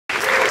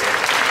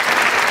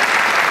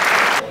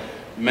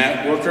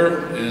Matt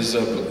Wuerker is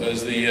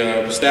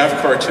the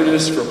staff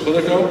cartoonist for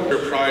Politico.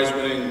 Your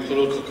prize-winning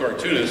political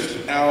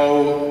cartoonist.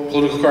 How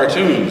political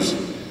cartoons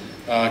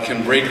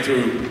can break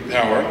through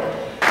power.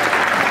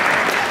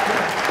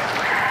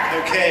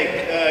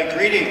 Okay,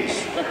 greetings.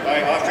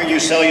 I offer you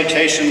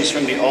salutations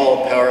from the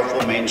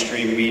all-powerful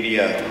mainstream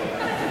media.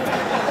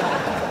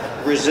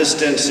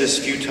 Resistance is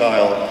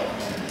futile.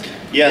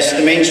 Yes,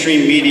 the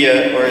mainstream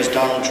media, or as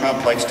Donald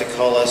Trump likes to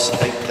call us,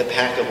 the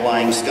pack of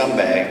lying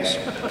scumbags.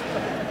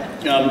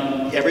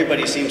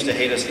 Everybody seems to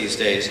hate us these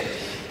days,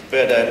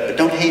 but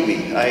don't hate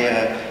me.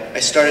 I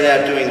started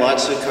out doing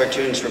lots of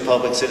cartoons for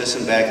Public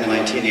Citizen back in the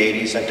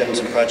 1980s. I've done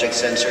some Project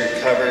Censored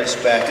covers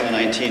back in the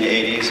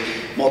 1980s.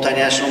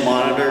 Multinational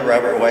Monitor,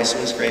 Robert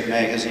Weissman's great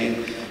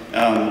magazine,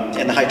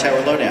 and the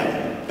Hightower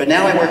Lowdown. But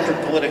now I work for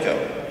Politico,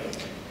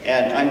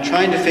 and I'm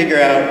trying to figure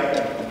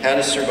out how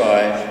to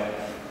survive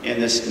in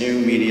this new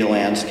media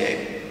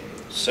landscape.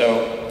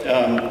 So,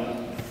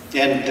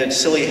 and the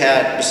silly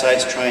hat,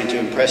 besides trying to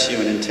impress you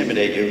and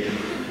intimidate you,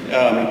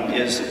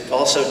 is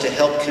also to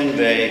help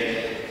convey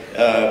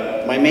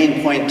my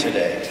main point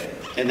today.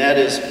 And that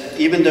is,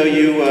 even though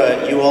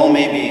you all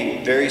may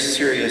be very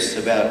serious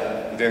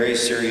about very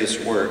serious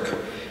work,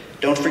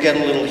 don't forget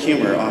a little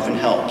humor often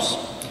helps.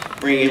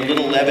 Bringing a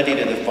little levity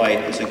to the fight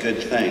is a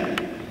good thing.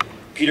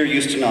 Peter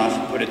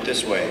Ustinov put it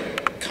this way: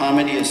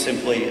 comedy is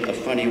simply a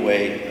funny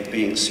way of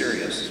being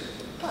serious.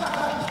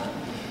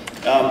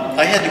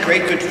 I had the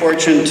great good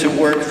fortune to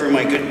work for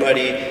my good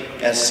buddy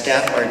as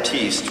staff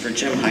artiste for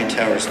Jim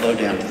Hightower's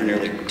Lowdown for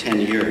nearly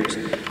 10 years.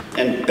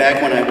 And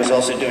back when I was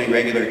also doing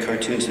regular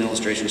cartoons and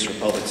illustrations for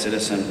Public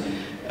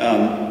Citizen,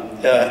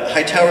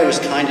 Hightower was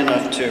kind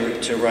enough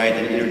to write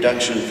an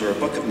introduction for a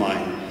book of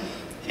mine.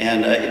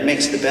 And it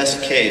makes the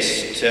best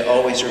case to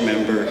always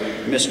remember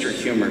Mr.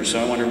 Humor.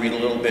 So I want to read a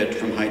little bit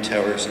from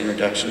Hightower's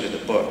introduction to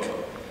the book.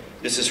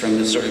 This is from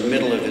the sort of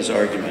middle of his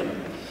argument.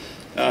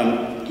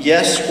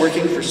 Yes,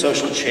 working for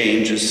social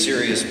change is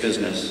serious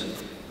business.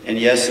 And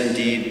yes,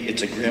 indeed,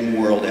 it's a grim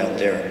world out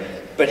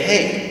there. But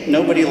hey,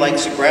 nobody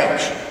likes a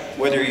grouch.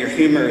 Whether your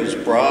humor is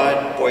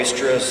broad,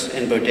 boisterous,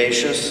 and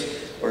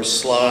bodacious, or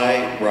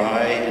sly,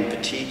 wry, and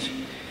petite,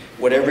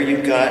 whatever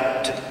you've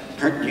got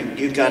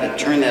to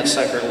turn that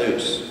sucker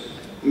loose.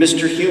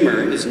 Mr.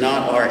 Humor is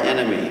not our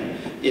enemy.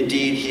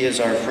 Indeed, he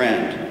is our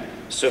friend.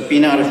 So be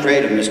not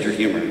afraid of Mr.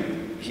 Humor.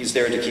 He's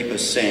there to keep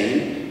us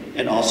sane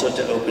and also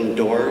to open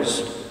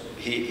doors.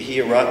 When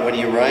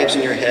he arrives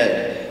in your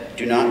head,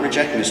 do not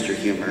reject Mr.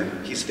 Humor.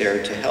 He's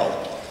there to help.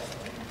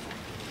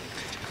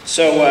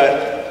 So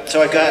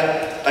I've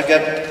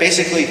got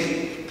basically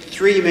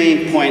three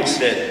main points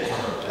that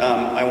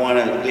I want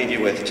to leave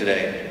you with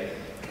today.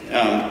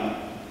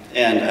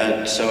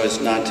 So as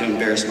not to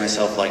embarrass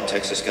myself like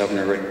Texas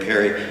Governor Rick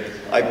Perry,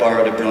 I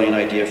borrowed a brilliant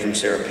idea from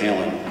Sarah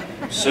Palin.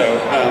 So,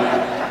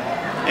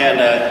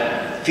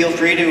 feel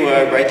free to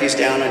write these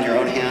down on your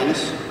own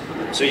hands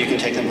so you can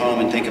take them home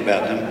and think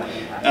about them.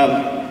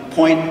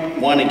 Point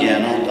one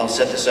again, I'll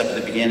set this up at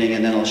the beginning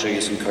and then I'll show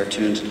you some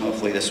cartoons and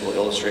hopefully this will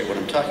illustrate what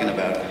I'm talking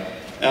about.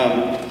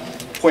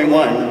 Point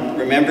one,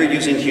 remember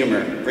using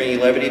humor. Bringing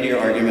levity to your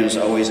argument is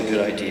always a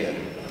good idea.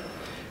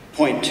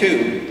 Point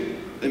two,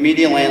 the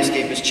media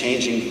landscape is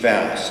changing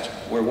fast.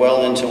 We're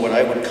well into what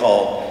I would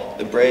call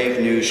the brave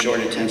new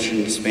short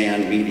attention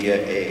span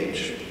media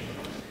age.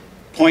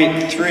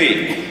 Point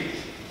three,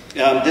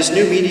 this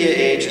new media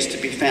age is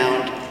to be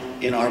found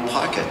in our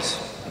pockets,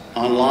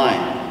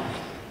 online.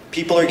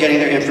 People are getting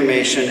their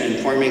information and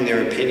forming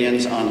their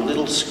opinions on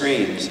little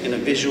screens in a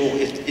visual.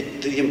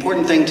 The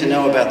important thing to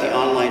know about the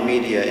online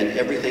media, and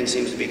everything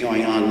seems to be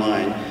going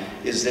online,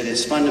 is that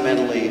it's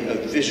fundamentally a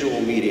visual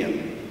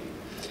medium.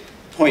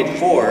 Point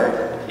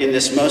four, in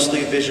this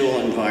mostly visual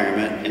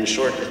environment and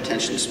short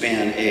attention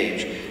span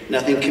age,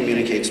 nothing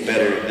communicates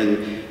better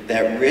than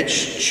that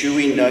rich,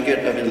 chewy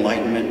nugget of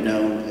enlightenment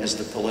known as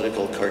the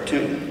political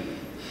cartoon.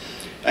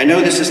 I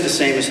know this is the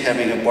same as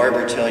having a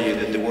barber tell you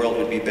that the world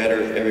would be better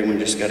if everyone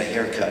just got a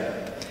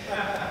haircut.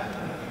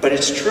 But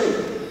it's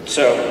true.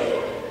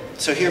 So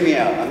hear me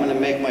out. I'm going to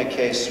make my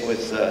case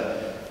with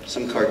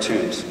some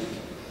cartoons.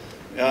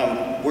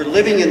 We're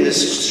living in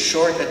this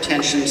short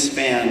attention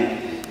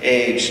span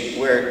age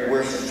where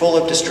we're full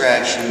of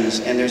distractions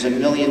and there's a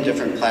million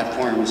different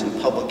platforms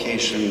and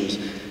publications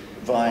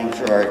vying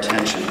for our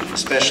attention,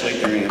 especially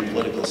during a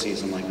political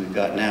season like we've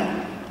got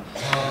now.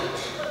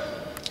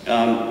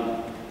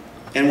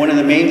 And one of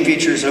the main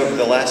features over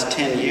the last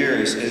 10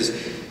 years is,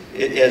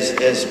 as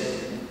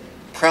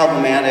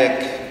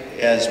problematic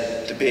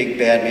as the big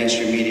bad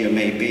mainstream media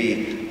may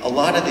be, a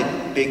lot of the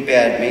big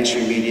bad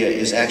mainstream media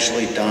is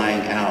actually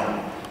dying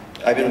out.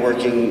 I've been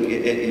working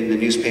in the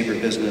newspaper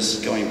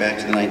business going back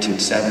to the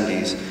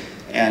 1970s,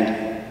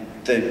 and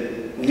the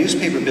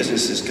newspaper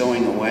business is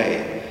going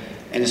away,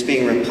 and it's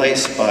being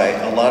replaced by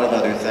a lot of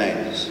other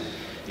things.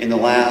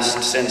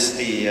 Since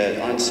the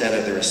onset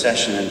of the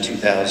recession in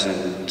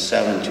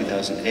 2007,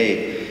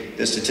 2008,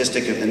 the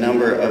statistic of the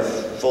number of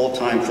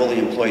full-time, fully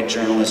employed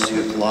journalists who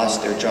have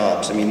lost their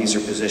jobs, I mean, these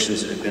are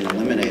positions that have been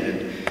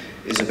eliminated,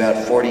 is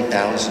about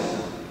 40,000.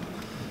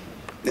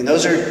 And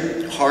those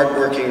are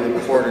hard-working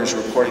reporters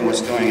reporting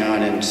what's going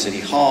on in City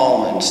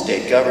Hall, in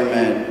state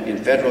government, in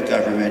federal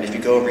government. If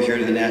you go over here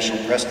to the National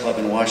Press Club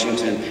in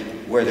Washington,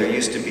 where there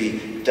used to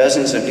be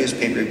dozens of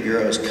newspaper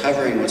bureaus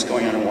covering what's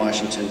going on in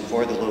Washington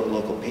for the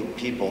local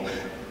people,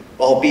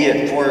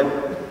 albeit for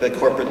the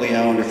corporately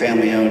owned or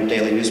family-owned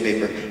daily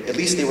newspaper, at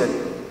least they were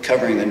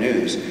covering the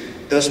news.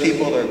 Those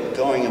people are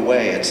going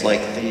away. It's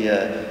like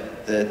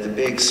the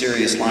big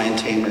serious lion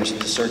tamers at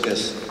the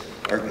circus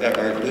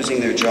are losing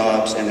their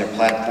jobs and their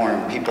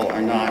platform. People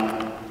are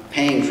not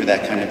paying for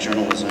that kind of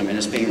journalism, and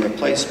it's being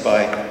replaced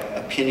by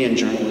opinion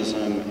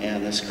journalism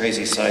and this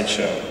crazy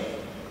sideshow.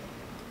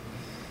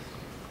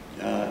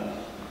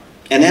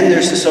 And then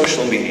there's the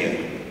social media,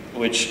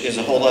 which is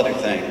a whole other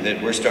thing that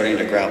we're starting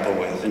to grapple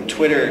with. And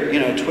Twitter, you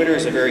know, Twitter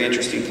is a very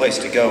interesting place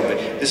to go, but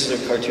this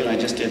is a cartoon I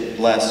just did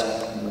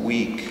last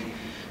week.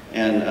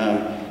 And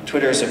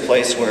Twitter is a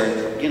place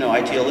where, you know,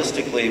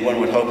 idealistically one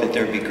would hope that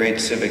there would be great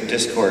civic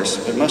discourse,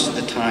 but most of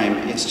the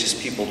time it's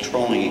just people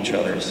trolling each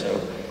other. So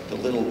the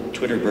little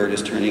Twitter bird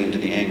is turning into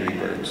the angry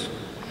birds.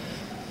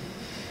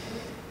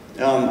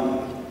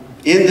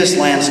 In this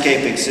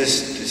landscape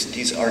exist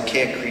these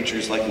archaic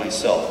creatures like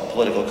myself,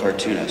 political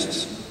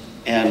cartoonists.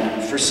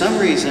 And for some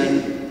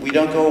reason, we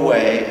don't go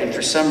away, and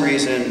for some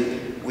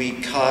reason,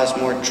 we cause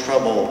more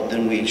trouble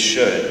than we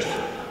should,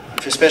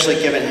 especially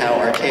given how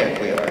archaic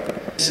we are.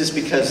 This is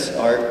because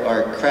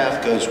our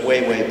craft goes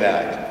way, way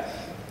back.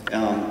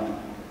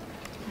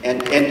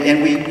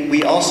 And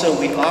we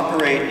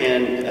operate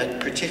in a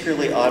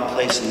particularly odd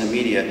place in the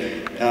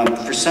media.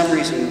 For some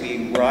reason, we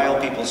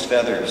rile people's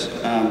feathers.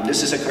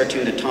 This is a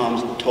cartoon that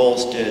Tom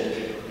Tolles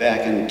did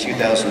back in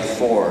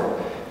 2004.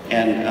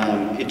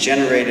 And it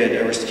generated,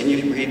 can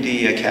you read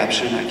the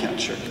caption? I can't,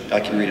 sure, I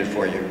can read it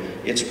for you.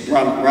 It's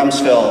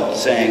Rumsfeld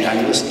saying,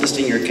 "I'm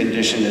listing your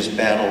condition as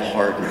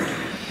battle-hardened."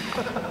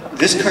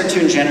 This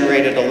cartoon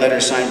generated a letter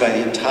signed by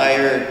the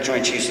entire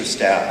Joint Chiefs of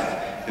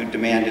Staff who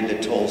demanded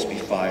that Tolles be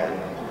fired.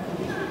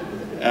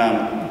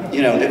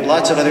 You know,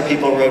 lots of other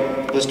people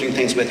wrote blistering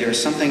things, but there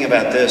was something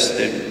about this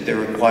that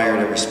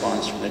required a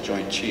response from the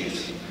Joint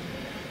Chiefs.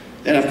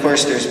 Then, of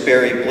course, there's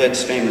Barry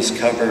Blitz's famous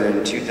cover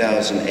in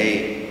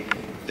 2008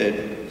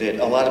 that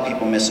a lot of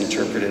people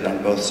misinterpreted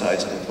on both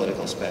sides of the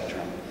political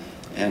spectrum.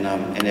 And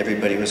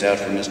everybody was out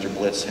for Mr.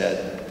 Blitz's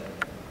head.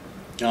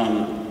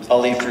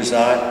 Ali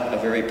Farzad, a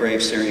very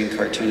brave Syrian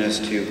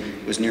cartoonist who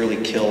was nearly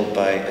killed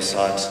by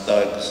Assad's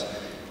thugs,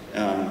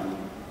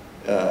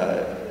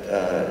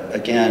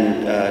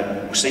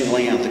 again,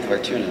 singling out the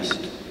cartoonist.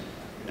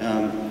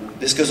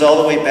 This goes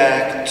all the way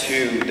back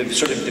to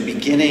the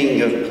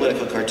beginning of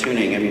political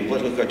cartooning. I mean,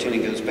 political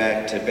cartooning goes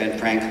back to Ben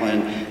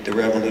Franklin, the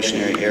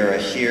Revolutionary era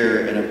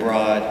here and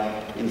abroad.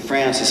 In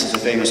France, this is a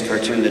famous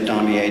cartoon that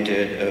Daumier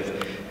did of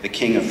the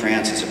King of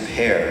France as a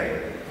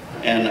pear.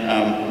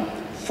 And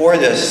for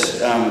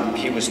this,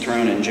 he was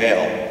thrown in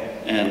jail,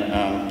 and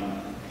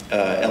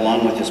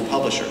along with his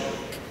publisher.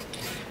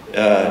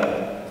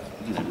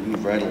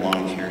 Move right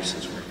along here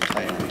since we're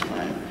tight on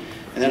time.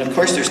 And then, of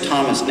course, there's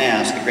Thomas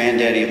Nast, the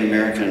granddaddy of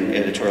American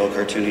editorial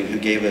cartooning, who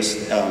gave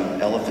us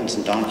elephants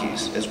and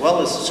donkeys, as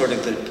well as sort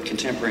of the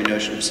contemporary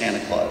notion of Santa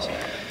Claus.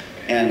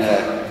 And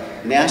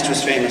Nast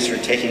was famous for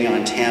taking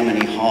on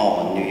Tammany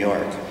Hall in New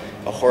York,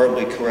 a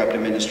horribly corrupt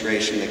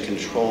administration that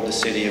controlled the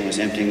city and was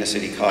emptying the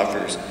city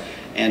coffers.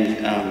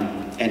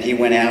 And he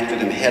went after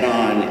them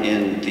head-on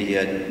in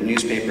the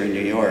newspaper in New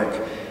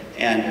York,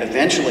 and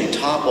eventually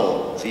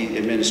toppled the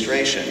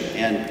administration.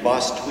 And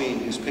Boss Tweed,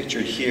 who's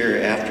pictured here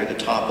after the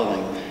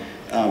toppling,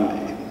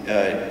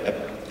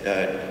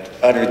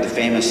 uttered the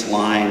famous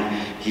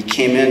line. He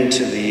came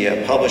into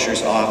the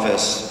publisher's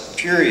office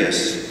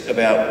furious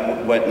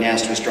about what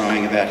Nast was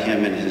drawing about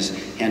him and his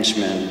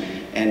henchmen,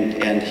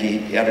 and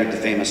he uttered the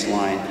famous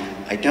line,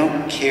 "I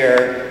don't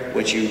care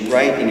what you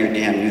write in your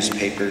damn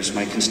newspapers,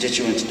 my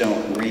constituents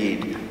don't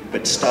read,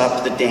 but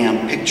stop the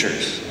damn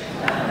pictures."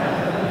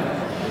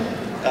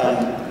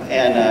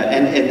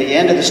 And the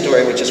end of the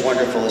story, which is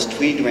wonderful, is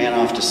Tweed ran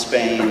off to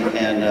Spain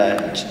and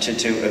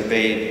to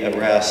evade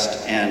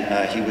arrest,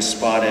 and he was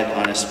spotted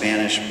on a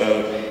Spanish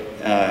boat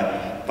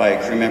by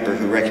a crew member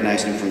who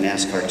recognized him from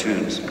Nast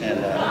cartoons,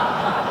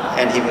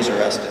 and he was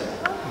arrested.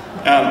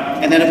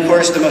 And then, of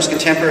course, the most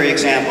contemporary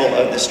example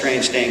of the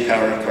strange staying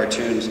power of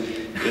cartoons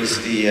is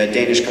the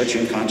Danish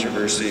cartoon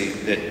controversy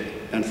that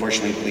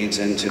unfortunately bleeds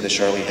into the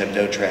Charlie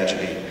Hebdo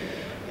tragedy.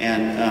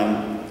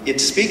 And it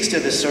speaks to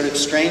this sort of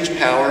strange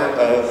power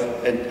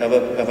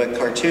of a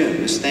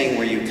cartoon, this thing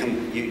where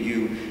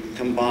you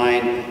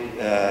combine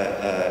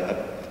a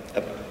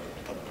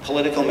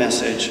political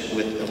message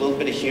with a little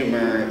bit of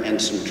humor and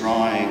some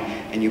drawing,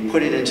 and you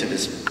put it into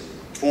this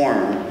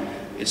form.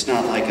 It's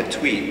not like a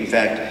tweet. In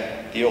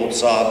fact, the old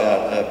saw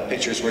about a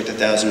picture's worth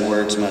 1,000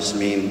 words must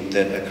mean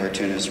that a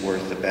cartoon is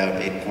worth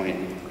about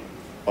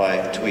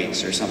 8.5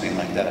 tweets or something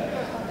like that.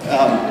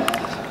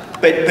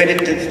 But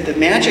the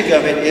magic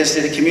of it is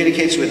that it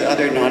communicates with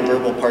other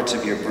nonverbal parts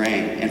of your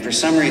brain. And for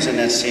some reason,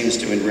 that seems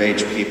to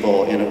enrage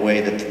people in a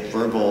way that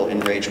verbal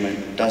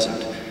enragement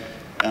doesn't.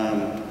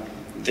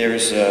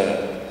 There's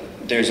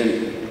there's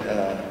an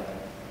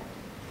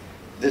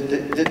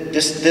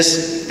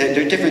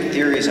there are different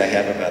theories I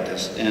have about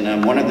this,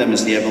 and one of them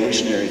is the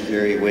evolutionary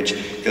theory, which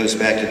goes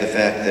back to the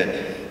fact that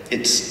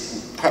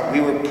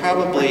we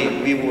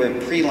were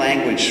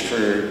pre-language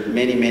for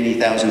many, many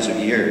thousands of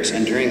years,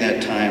 and during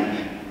that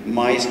time,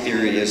 my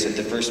theory is that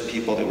the first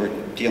people that were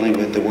dealing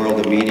with the world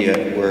of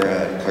media were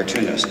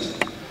cartoonists.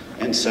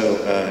 And so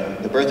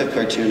the birth of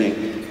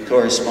cartooning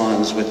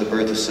corresponds with the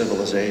birth of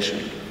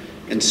civilization.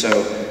 And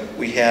so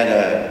we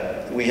had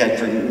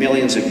for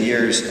millions of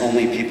years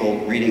only people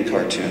reading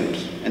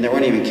cartoons, and there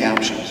weren't even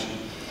captions.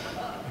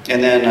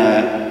 And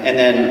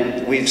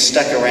then we've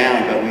stuck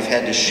around, but we've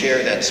had to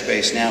share that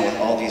space now with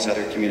all these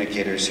other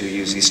communicators who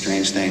use these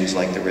strange things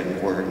like the written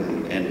word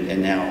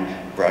and now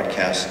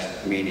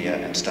broadcast media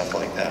and stuff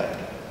like that.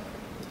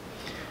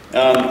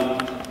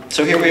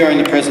 So here we are in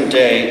the present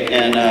day,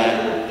 and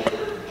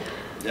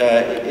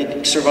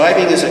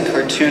surviving as a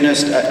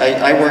cartoonist,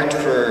 I worked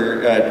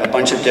for a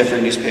bunch of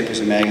different newspapers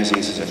and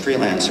magazines as a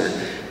freelancer,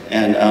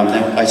 and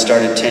I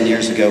started 10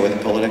 years ago with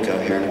Politico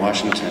here in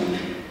Washington,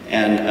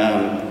 and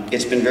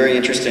it's been very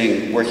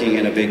interesting working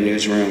in a big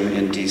newsroom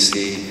in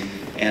DC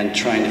and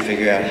trying to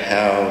figure out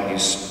how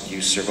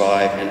you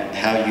survive and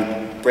how you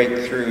break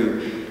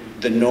through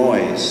the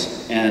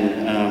noise.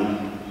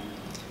 And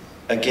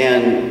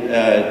again,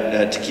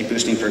 to keep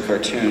boosting for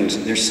cartoons,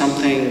 there's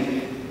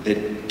something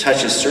that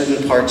touches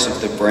certain parts of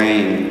the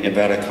brain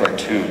about a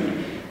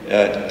cartoon.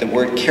 The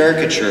word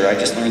caricature, I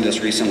just learned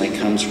this recently,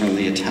 comes from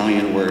the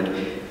Italian word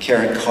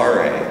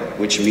caricare,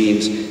 which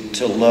means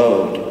to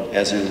load,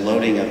 as in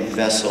loading a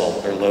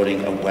vessel or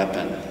loading a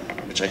weapon,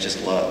 which I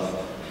just love.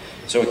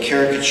 So a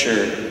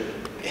caricature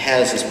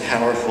has this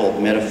powerful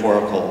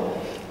metaphorical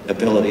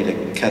ability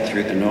to cut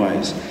through the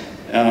noise.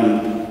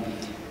 And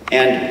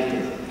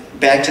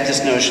back to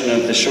this notion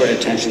of the short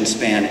attention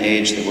span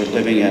age that we're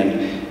living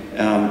in,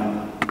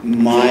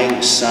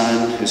 my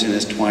son, who's in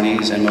his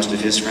 20s, and most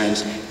of his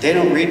friends, they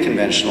don't read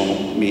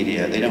conventional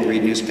media. They don't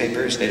read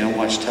newspapers. They don't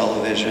watch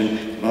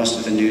television. Most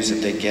of the news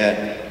that they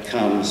get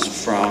comes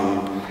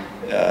from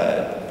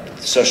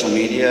social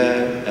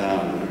media,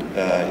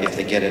 if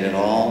they get it at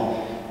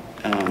all.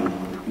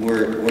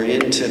 We're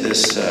into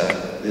this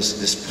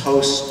this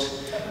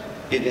post,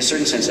 in a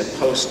certain sense, a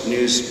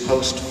post-news,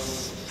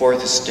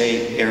 post-Fourth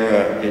Estate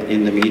era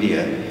in the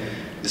media.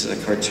 This is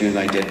a cartoon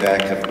I did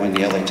back of when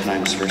the LA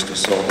Times first was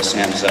sold to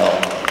Sam Zell.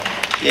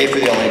 Yay for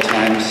the LA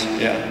Times,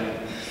 yeah.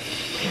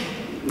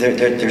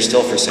 They're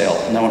still for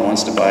sale. No one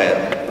wants to buy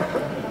it.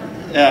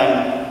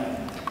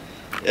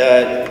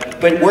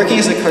 But working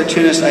as a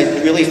cartoonist, I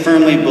really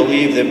firmly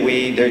believe that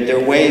there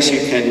are ways you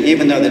can,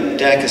 even though the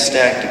deck is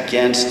stacked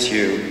against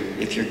you,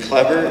 if you're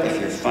clever, if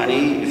you're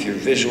funny, if you're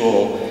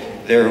visual,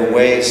 there are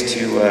ways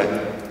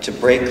to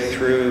break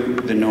through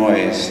the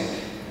noise.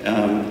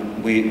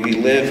 We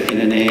live in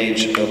an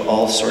age of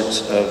all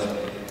sorts of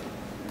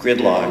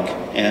gridlock,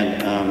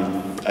 and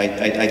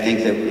I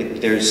think that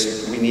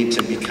we need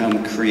to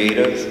become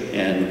creative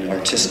and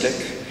artistic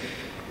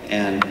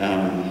and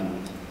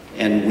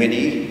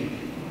witty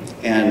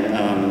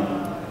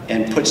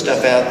and put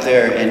stuff out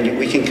there, and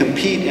we can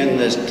compete in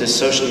the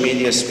social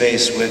media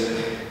space with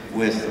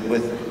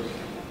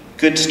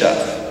good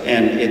stuff.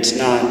 And it's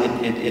not,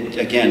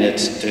 again,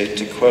 it's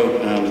to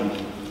quote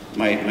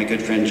my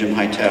good friend Jim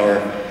Hightower,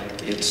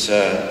 it's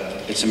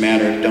a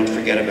matter of don't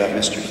forget about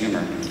Mr.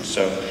 Humor.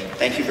 So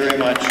thank you very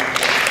much.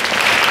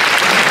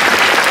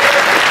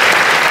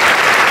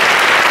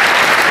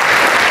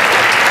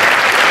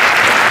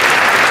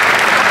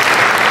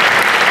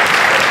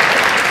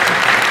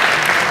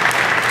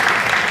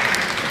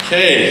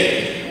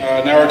 Okay,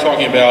 now we're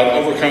talking about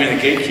overcoming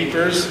the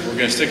gatekeepers. We're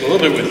going to stick a little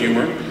bit with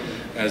humor,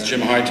 as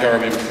Jim Hightower,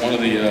 one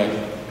of the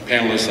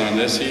panelists on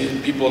this.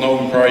 People know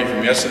him probably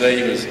from yesterday.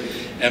 He was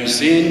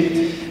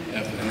emceeing.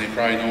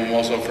 Probably know him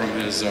also from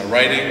his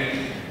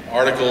writing,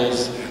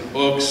 articles, and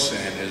books,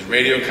 and his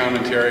radio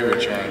commentary,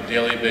 which are on a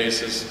daily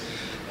basis.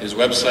 His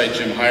website,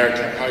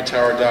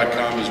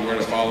 jimhightower.com, is where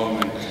to follow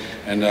him,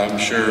 and I'm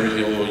sure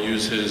he will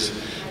use his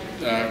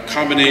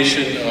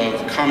combination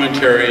of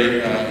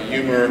commentary,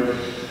 humor,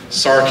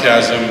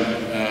 sarcasm,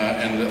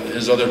 and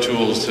his other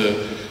tools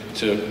to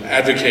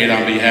advocate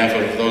on behalf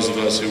of those of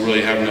us who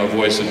really have no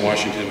voice in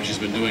Washington, which he's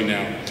been doing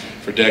now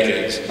for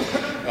decades.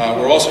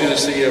 We're also going to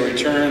see a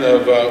return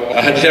of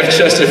Jeff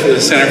Chester for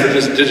the Center for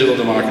Digital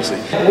Democracy.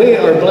 We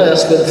are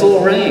blessed with a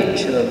full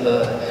range of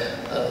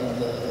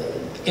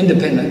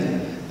independent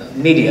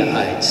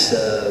mediaites,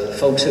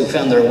 folks who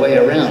found their way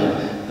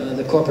around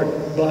the corporate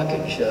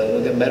blockage.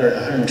 We've got better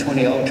than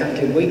 120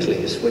 alternative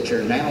weeklies, which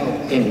are now,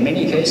 in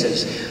many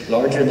cases,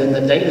 larger than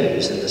the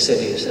dailies in the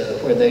cities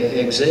where they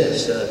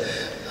exist.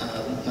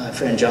 My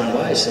friend John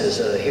Weiss is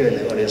here in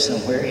the audience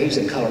somewhere. He's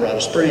in Colorado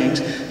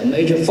Springs, a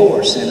major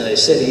force in a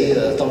city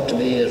thought to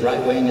be as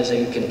right-wing as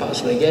he can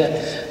possibly get.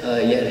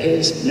 Yet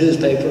his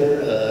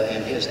newspaper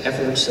and his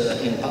efforts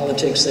in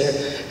politics there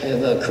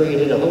have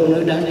created a whole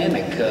new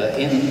dynamic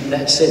in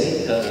that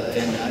city.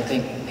 And I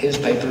think his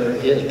paper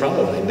is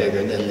probably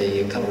bigger than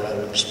the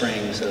Colorado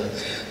Springs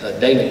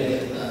Daily.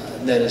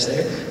 that is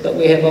there. But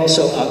we have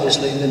also,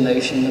 obviously, the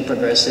nation, the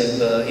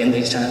progressive, in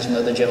these times,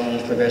 Mother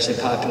Jones, progressive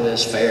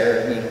populist,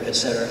 fair, you know, et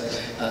cetera,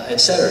 et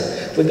cetera.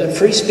 We've got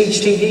free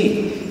speech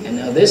TV, and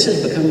now this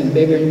is becoming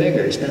bigger and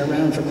bigger. It's been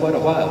around for quite a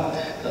while,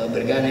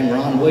 but a guy named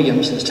Ron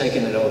Williams has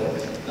taken it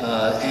over.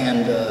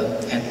 And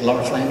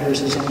Laura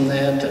Flanders is on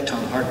that,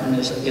 Tom Hartman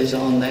is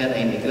on that,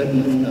 Amy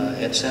Goodman,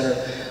 et cetera.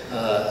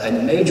 A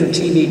major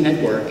TV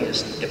network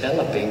is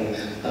developing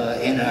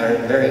in our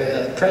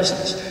very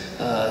presence.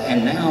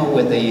 And now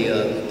with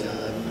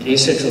the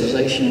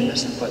decentralization,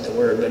 that's not quite the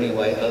word, but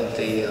anyway, of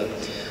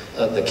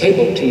the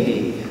cable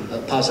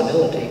TV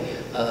possibility,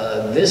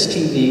 this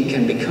TV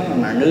can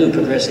become our new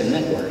progressive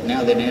network.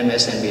 Now that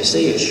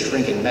MSNBC is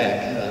shrinking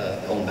back,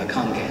 owned by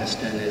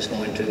Comcast, and is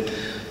going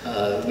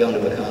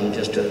to become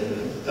just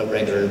a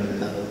regular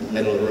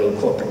middle-of-the-road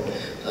corporate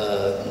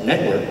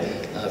network.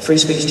 Free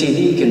speech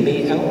TV can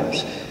be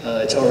ours.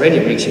 It's already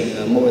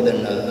reaching more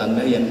than 1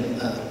 million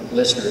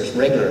listeners,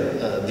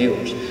 regular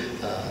viewers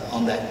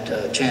on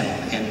that channel.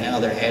 And now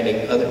they're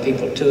adding other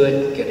people to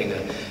it, getting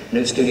a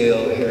new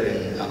studio here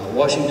in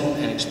Washington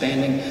and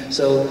expanding.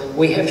 So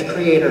we have to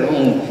create our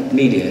own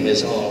media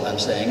is all I'm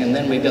saying. And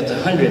then we've got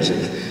the hundreds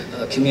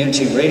of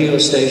community radio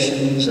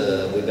stations.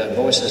 We've got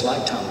voices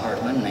like Tom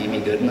Hartman, Amy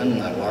Goodman,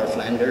 Laura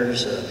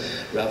Flanders,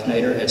 Ralph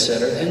Nader, et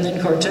cetera. And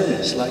then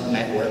cartoonists like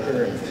Matt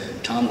Wuerker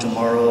and Tom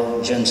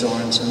Tomorrow, Jen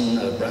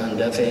Sorensen, Brian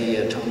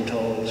Duffy, Tom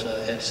Tolles,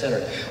 et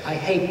cetera. I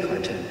hate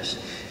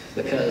cartoonists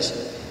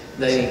because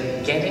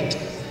they get it.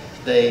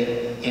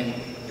 They, in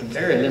a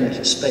very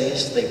limited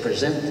space, they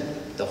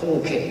present the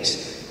whole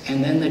case,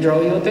 and then they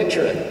draw you a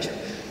picture of it.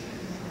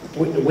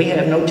 We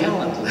have no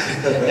talent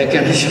that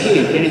can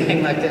achieve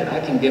anything like that.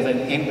 I can give an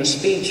English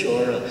speech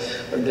or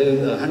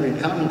do 100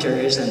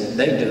 commentaries, and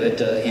they do it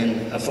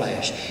in a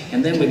flash.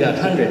 And then we got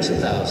hundreds of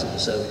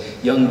thousands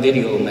of young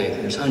video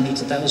makers,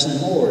 hundreds of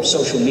thousands more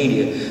social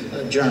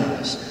media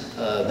journalists.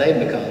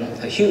 They've become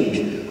a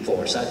huge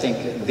force, I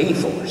think the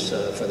force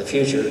for the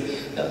future,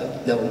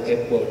 though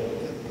it will.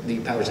 The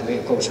powers that be,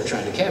 of course, are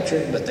trying to capture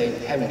it, but they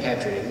haven't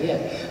captured it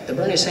yet. The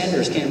Bernie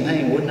Sanders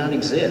campaign would not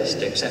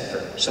exist except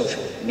for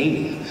social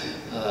media.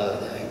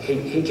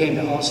 He came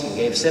to Austin,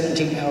 gave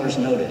 17 hours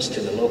notice to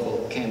the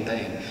local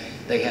campaign.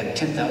 They had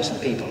 10,000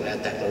 people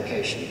at that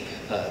location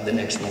the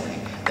next morning.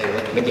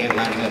 They began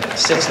lining up at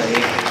 6 a.m.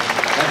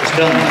 That was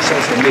done by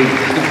social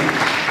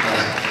media.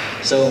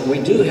 So we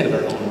do have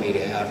our own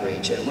media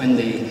outreach, and when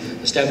the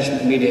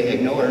establishment media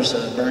ignores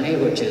Bernie,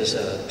 which is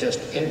just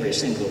every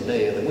single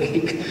day of the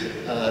week,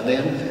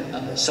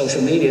 then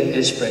social media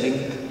is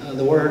spreading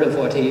the word of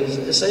what he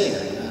is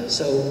saying.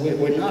 So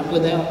we're not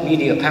without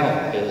media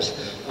power, is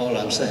all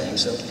I'm saying.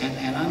 So,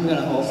 and I'm going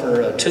to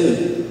offer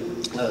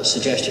two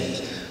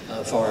suggestions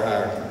for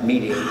our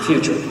media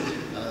future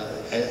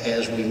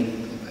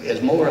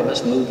as more of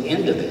us move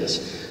into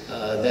this.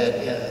 That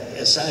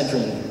aside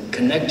from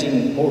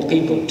connecting more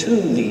people to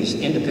these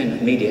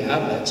independent media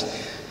outlets,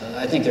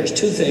 I think there's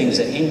two things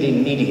that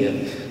Indian media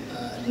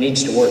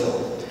needs to work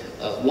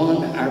on.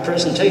 One, our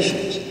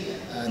presentations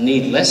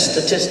need less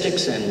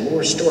statistics and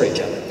more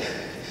storytelling.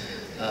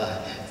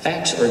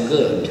 Facts are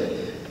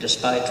good,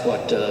 despite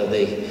what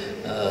the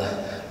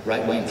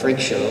right-wing freak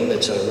show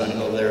that's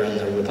running over there in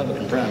the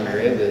Republican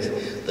primary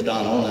with the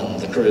Donald and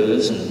the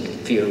Cruz and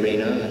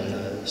Fiorina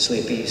and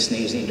Sleepy,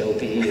 Sneezy,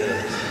 Dopey,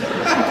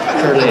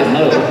 Curly, and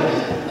Moe.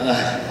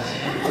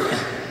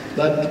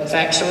 But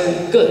facts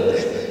are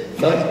good,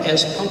 but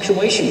as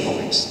punctuation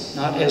points,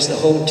 not as the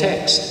whole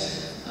text.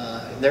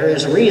 There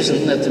is a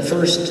reason that the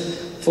first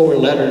 4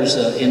 letters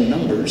in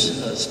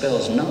numbers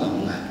spells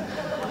none.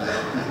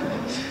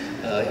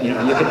 You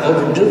know, you can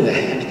overdo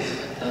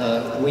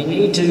that. We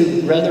need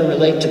to rather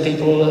relate to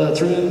people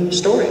through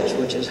stories,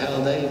 which is how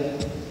they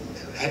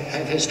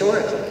have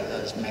historically,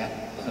 as Matt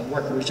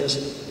Wuerker was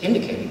just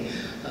indicating,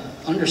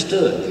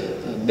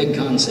 understood big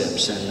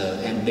concepts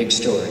and big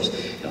stories.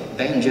 You know,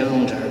 Van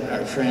Jones,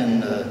 our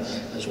friend,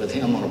 was with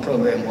him on a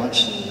program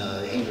once,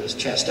 and he was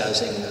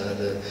chastising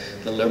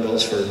the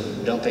liberals for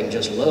dumping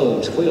just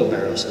loads,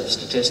 wheelbarrows of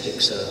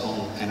statistics on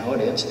an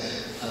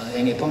audience.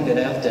 And he pointed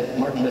out that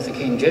Martin Luther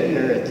King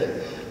Jr. at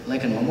the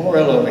Lincoln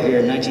Memorial over here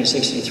in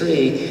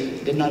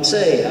 1963 did not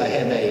say, "I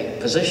have a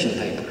position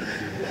paper."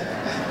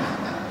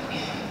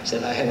 He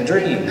said, "I have a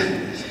dream."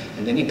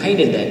 And then he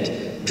painted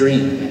that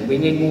dream, and we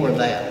need more of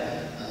that.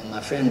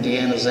 My friend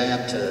Deanna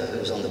Zant,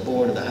 who's on the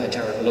board of the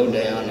Hightower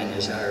Lowdown and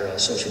is our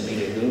social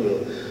media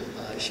guru,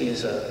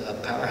 she's a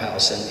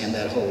powerhouse in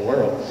that whole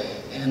world.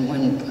 And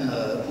when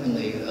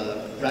the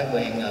right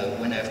wing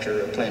went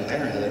after Planned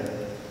Parenthood,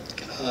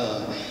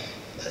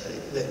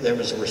 there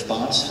was a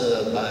response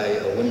by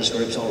women's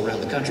groups all around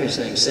the country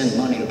saying, "Send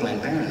money to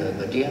Planned Parenthood."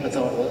 But Deanna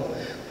thought, well,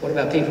 what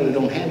about people who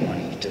don't have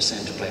money to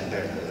send to Planned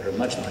Parenthood, or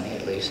much money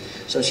at least?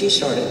 So she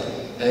started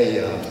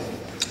a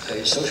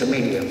social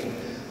media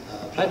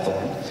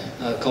platform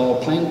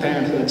called Planned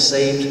Parenthood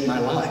Saved My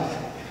Life,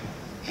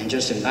 and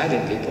just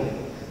invited people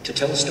to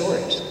tell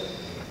stories.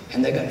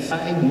 And they got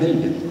 5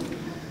 million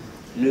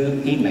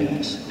new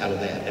emails out of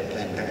that at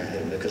Planned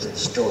Parenthood, because of the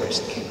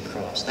stories that came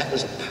across. That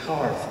was a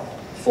powerful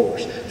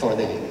force for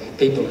the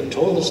people who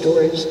told the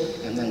stories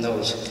and then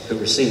those who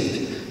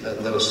received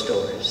those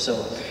stories.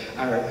 So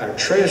our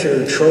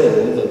treasure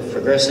trove of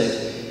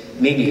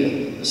progressive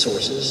media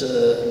sources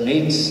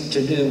needs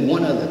to do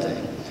one other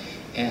thing,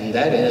 and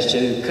that is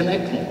to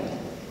connect more,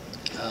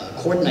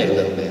 coordinate a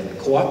little bit,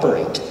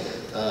 cooperate,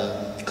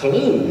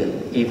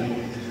 collude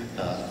even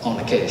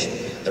on occasion.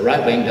 The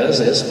right wing does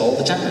this all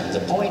the time. The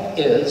point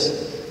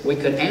is we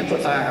could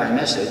amplify our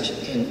message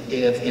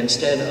if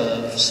instead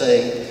of,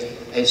 say,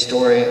 a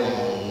story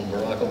on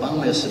Barack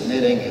Obama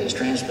submitting his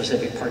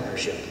Trans-Pacific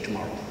Partnership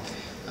tomorrow.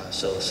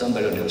 So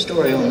somebody will do a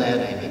story on that,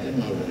 Amy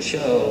Goodman will do a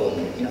show,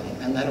 and, you know,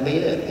 and that'll be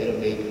it. It'll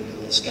be a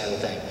little scatter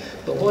thing.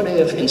 But what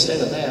if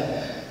instead of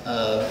that,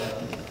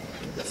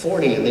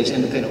 40 of these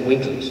independent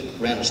weeklies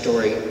ran a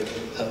story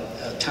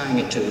tying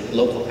it to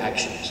local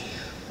actions?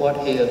 What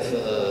if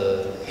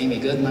Amy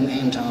Goodman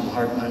and Tom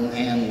Hartman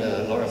and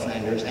Ralph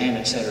Nader and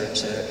et cetera,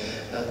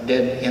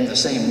 did in the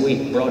same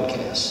week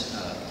broadcasts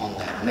on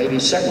that, maybe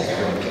several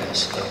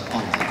broadcasts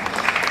on that?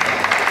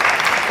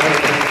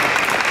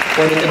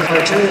 What if the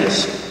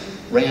cartoonists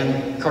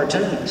ran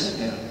cartoons,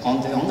 you know,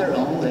 on their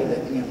own?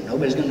 You know,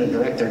 nobody's going to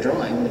direct their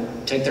drawing,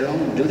 but do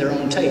their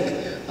own take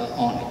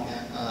on it.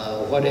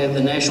 What if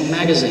the national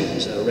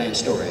magazines ran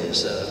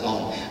stories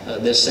on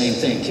this same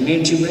thing?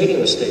 Community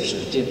radio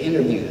stations did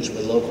interviews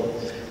with local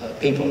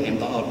people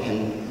involved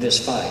in this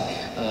fight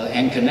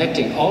and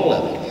connecting all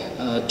of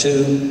it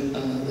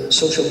to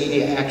social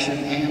media action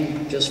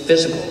and just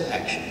physical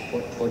action,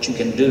 what you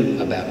can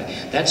do about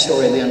it. That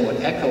story then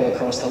would echo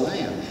across the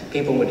land.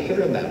 People would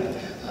hear about it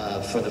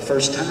for the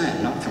first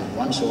time, not from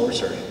one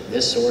source or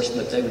this source,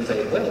 but they would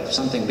say, well,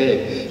 something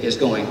big is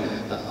going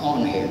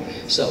on here.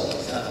 So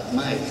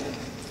my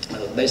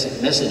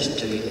basic message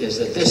to you is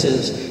that this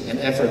is an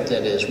effort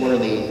that is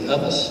worthy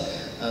of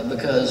us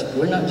because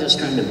we're not just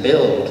trying to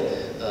build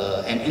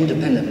an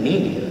independent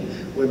media,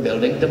 we're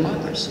building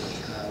democracy.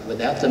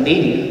 Without the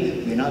media,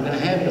 you're not going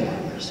to have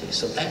democracy.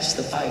 So that's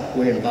the fight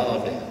we're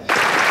involved in.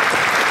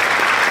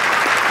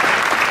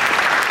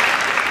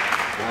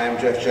 Hi, I'm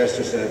Jeff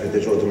Chester, Center for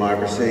Digital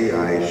Democracy.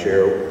 I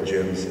share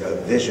Jim's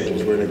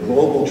visions. We're in a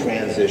global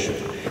transition,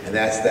 and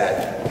that's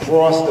that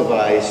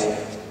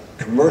cross-device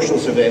commercial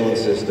surveillance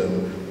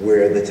system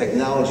where the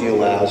technology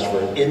allows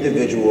for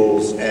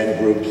individuals and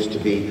groups to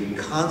be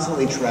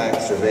constantly tracked,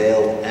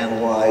 surveilled,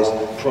 analyzed,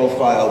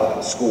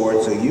 profiled,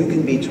 scored, so you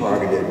can be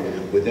targeted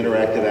with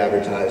interactive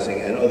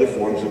advertising and other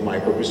forms of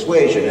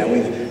micro-persuasion. Now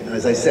and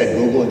as I said,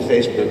 Google and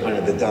Facebook are kind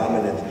of the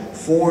dominant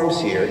forms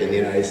here in the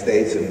United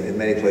States and in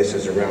many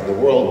places around the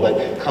world,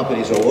 but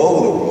companies all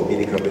over the world,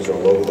 media companies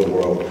all over the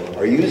world,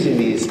 are using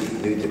these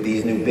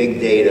new big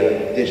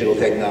data, digital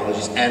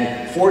technologies,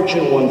 and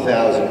Fortune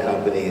 1000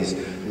 companies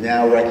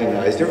now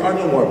recognize there are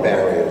no more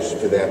barriers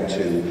for them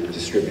to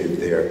distribute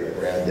their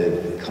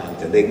branded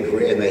content. They can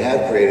create, and they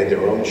have created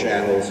their own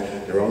channels,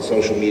 their own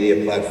social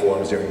media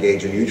platforms. They're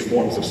engaged in huge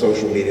forms of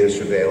social media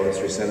surveillance,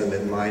 through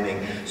sentiment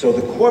mining. So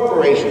the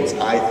corporations,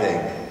 I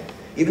think,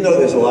 even though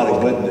there's a lot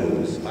of good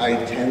news,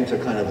 I tend to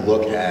kind of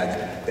look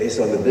at, based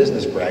on the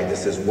business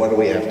practices, what do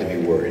we have to be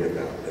worried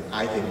about? And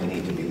I think we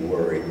need to be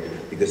worried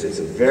because it's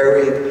a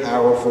very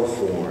powerful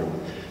form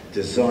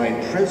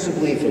designed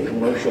principally for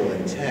commercial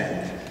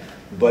intent,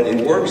 but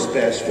it works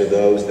best for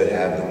those that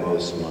have the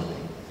most money.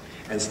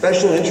 And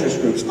special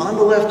interest groups on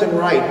the left and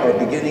right are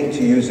beginning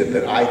to use it,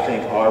 but I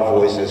think our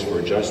voices for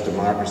a just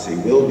democracy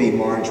will be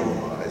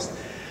marginalized.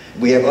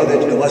 We have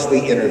unless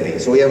we intervene.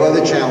 So we have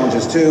other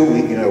challenges too.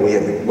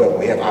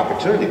 We have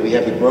opportunity. We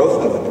have the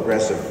growth of the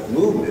progressive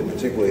movement,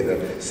 particularly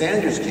the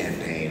Sanders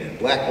campaign and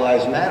Black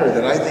Lives Matter,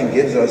 that I think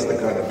gives us the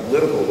kind of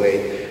political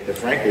weight that,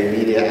 frankly,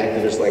 media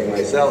activists like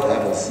myself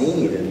haven't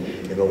seen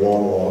in a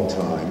long, long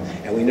time.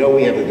 And we know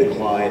we have a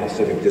decline of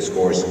civic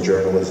discourse and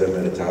journalism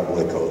and a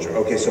tabloid culture.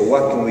 Okay, so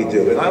what can we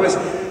do? And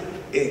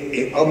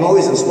I'm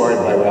always inspired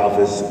by Ralph,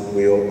 as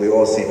we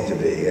all seem to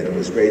be, and it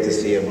was great to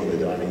see him on the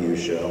Donahue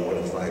show. What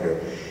a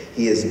fighter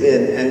he has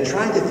been, and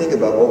trying to think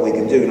about what we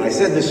can do. And I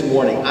said this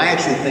morning, I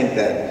actually think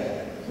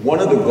that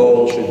one of the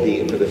goals should be,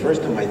 and for the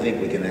first time I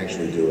think we can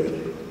actually do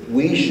it,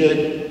 we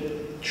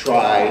should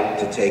try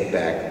to take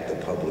back the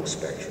public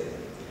spectrum.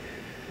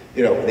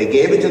 You know, they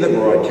gave it to the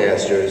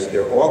broadcasters,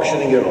 they're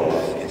auctioning it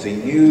off. It's a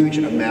huge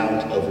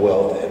amount of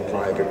wealth and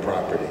private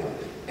property.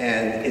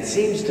 And it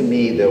seems to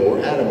me that we're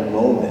at a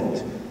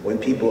moment when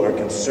people are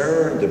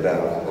concerned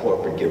about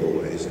corporate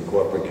giveaways and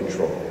corporate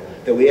control,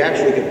 that we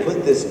actually can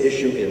put this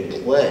issue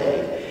in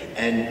play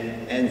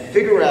and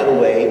figure out a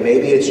way,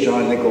 maybe it's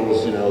John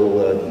Nichols,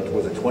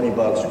 was it $20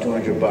 or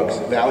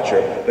 $200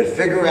 voucher, but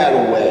figure out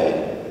a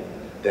way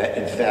that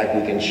in fact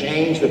we can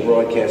change the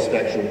broadcast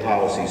spectrum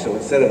policy. So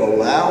instead of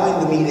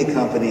allowing the media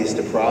companies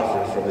to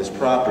profit from this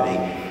property,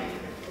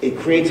 it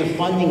creates a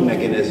funding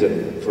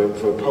mechanism for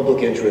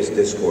public interest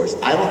discourse.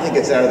 I don't think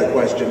it's out of the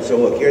question. So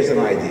look, here's an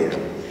idea.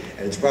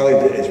 And it's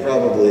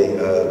probably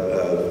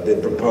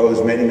been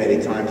proposed many,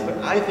 many times, but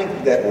I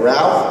think that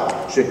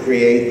Ralph should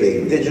create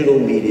the digital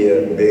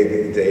media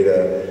big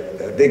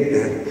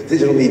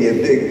digital media,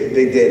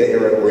 big data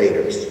era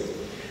raiders,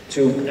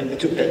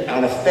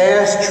 on a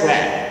fast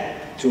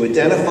track to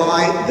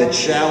identify the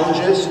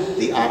challenges,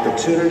 the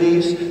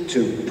opportunities,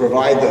 to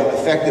provide the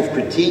effective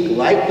critique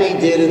like they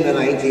did in the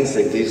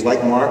 1960s,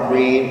 like Mark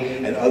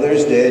Green and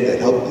others did that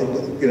helped,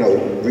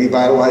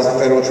 revitalize the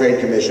Federal Trade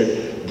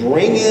Commission.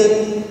 Bring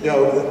in,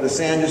 the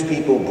Sanders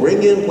people,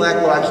 bring in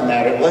Black Lives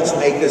Matter. Let's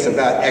make this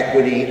about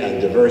equity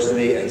and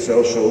diversity and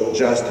social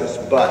justice.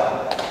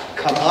 But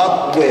come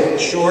up with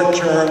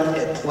short-term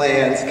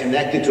plans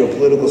connected to a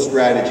political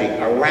strategy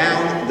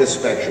around the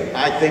spectrum.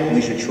 I think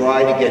we should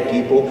try to get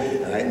people,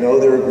 and I know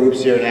there are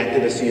groups here and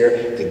activists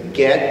here, to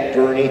get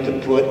Bernie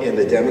to put in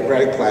the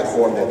Democratic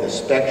platform that the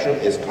spectrum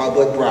is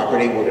public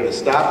property. We're going to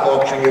stop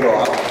auctioning it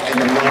off, and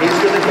the money's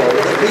going to go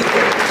to the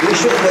people. We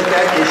should put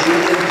that issue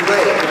in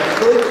play. It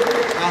could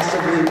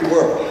possibly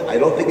work. I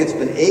don't think it's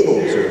been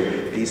able to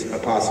be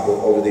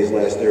possible over these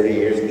last 30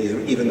 years,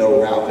 even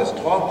though Ralph has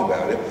talked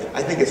about it.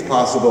 I think it's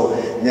possible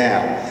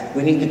now.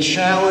 We need to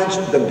challenge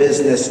the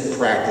business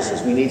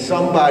practices. We need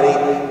somebody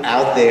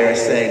out there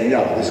saying,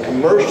 no, this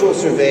commercial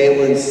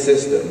surveillance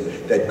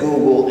system that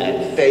Google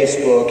and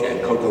Facebook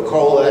and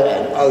Coca-Cola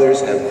and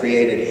others have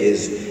created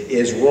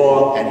is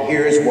wrong, and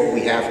here's what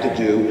we have to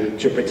do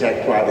to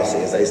protect privacy.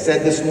 As I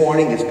said this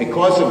morning, it's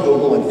because of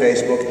Google and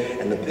Facebook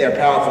and their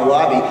powerful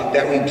lobby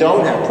that we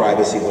don't have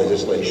privacy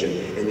legislation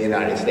in the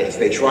United States.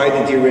 They tried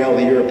to derail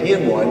the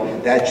European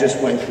one. That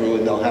just went through,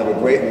 and they'll have a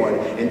great one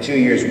in 2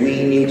 years.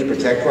 We need to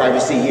protect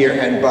privacy here,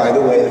 and by the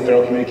way, the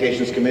Federal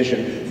Communications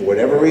Commission, for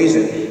whatever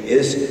reason,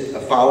 is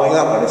following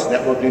up on its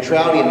network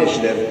neutrality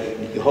initiative.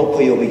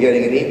 Hopefully you'll be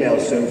getting an email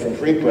soon from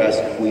Free Press.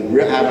 We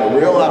have a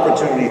real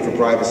opportunity for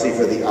privacy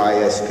for the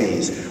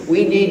ISPs.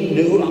 We need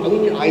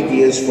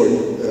ideas for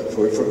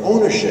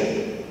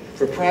ownership,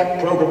 for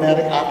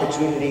programmatic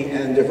opportunity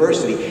and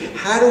diversity.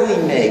 How do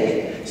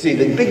we see,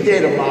 the big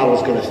data model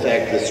is going to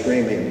affect the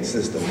streaming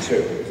system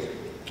too.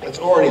 It's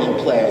already in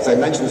play. As I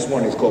mentioned this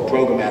morning, it's called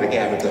programmatic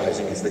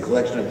advertising. It's the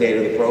collection of data,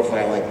 the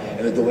profiling,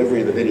 and the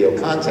delivery of the video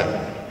content.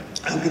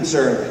 I'm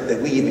concerned that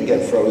we even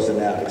get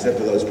frozen out, except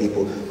for those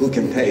people who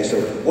can pay.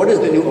 So what does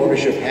the new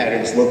ownership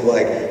patterns look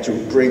like to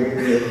bring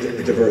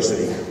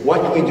diversity?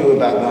 What can we do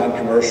about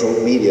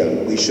non-commercial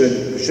media? We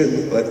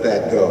should let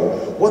that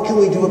go. What can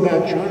we do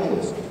about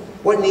journalism?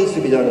 What needs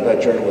to be done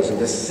about journalism?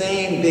 The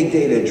same big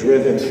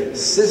data-driven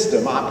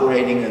system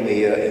operating in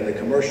the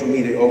commercial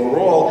media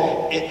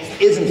overall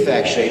is in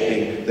fact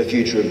shaping the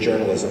future of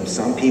journalism.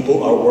 Some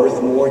people are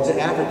worth more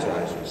to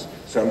advertisers.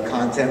 Some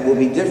content will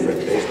be different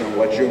based on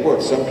what you're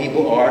worth. Some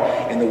people are,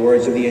 in the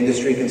words of the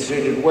industry,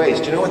 considered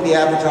waste. Do you know what the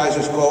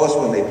advertisers call us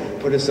when they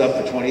put us up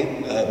for 20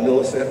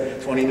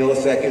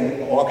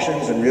 millisecond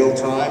auctions in real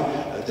time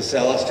to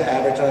sell us to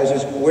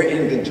advertisers? We're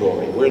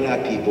inventory. We're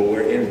not people,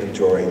 we're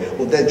inventory.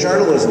 Well, that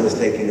journalism is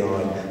taking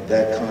on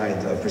that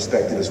kind of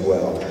perspective as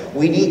well.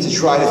 We need to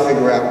try to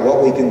figure out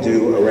what we can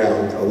do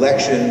around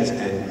elections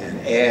and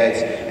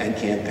ads and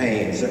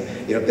campaigns.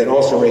 That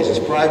also raises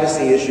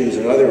privacy issues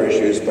and other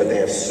issues, but they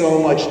have so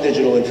much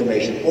digital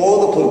information.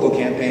 All the political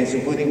campaigns,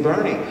 including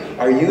Bernie,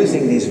 are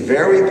using these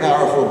very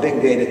powerful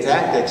big data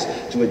tactics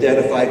to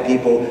identify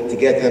people, to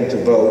get them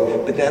to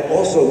vote. But that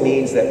also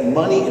means that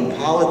money in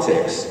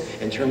politics,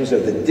 in terms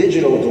of the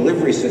digital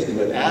delivery system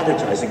of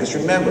advertising, because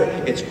remember,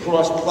 it's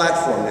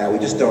cross-platform now. We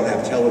just don't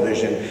have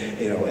television,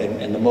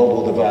 and the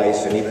mobile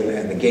device,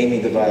 and the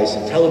gaming device,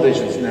 and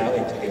television is now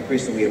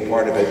increasingly a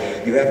part of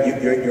it.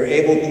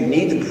 You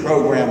need to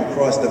program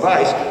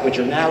cross-device, but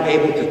you're now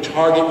able to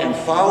target and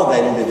follow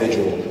that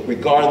individual,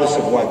 regardless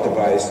of what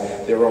device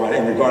they're on,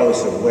 and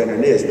regardless of when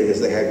it is, because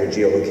they have your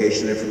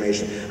geolocation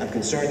information. I'm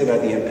concerned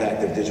about the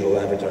impact of digital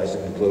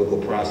advertising in the political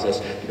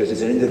process, because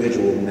it's an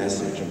individual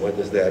message, and what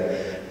does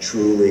that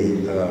truly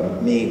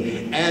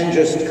mean? And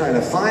just kind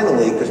of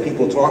finally, because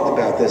people talked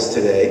about this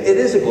today, it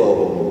is a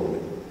global movement.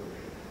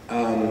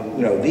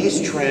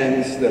 These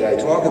trends that I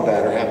talk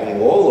about are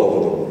happening all over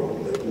the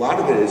world. A lot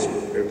of it is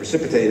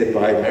precipitated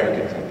by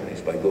American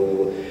companies, by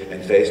Google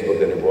and Facebook,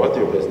 that have brought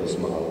their business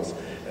models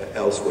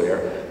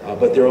elsewhere.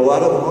 But there are a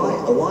lot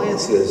of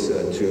alliances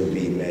to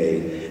be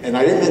made. And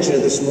I didn't mention it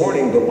this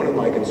morning, but one of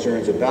my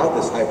concerns about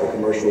this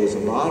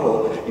hyper-commercialism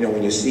model,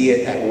 when you see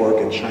it at work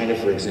in China,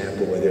 for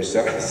example, where they're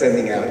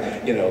sending out,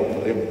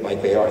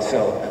 like they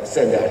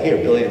send out here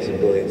billions and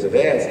billions of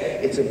ads,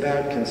 it's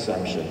about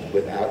consumption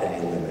without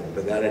any limit,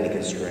 without any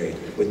constraint,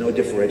 with no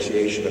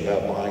differentiation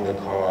about buying a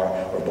car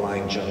or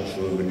buying junk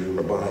food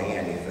or buying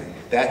anything.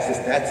 That's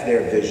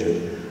their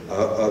vision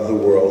of the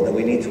world, and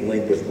we need to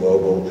link with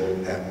global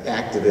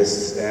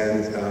activists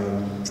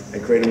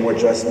and create a more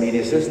just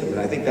media system. And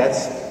I think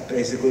that's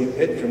basically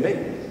it for me.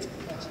 And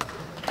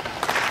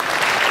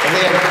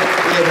we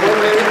have 1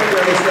 minute and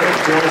 30 seconds.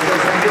 Do you want to say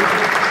something?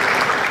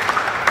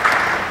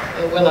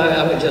 Well,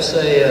 I would just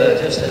say,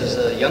 just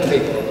as young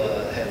people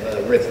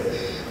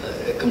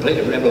have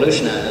completely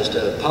revolutionized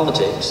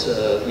politics,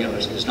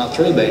 it's not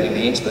through by any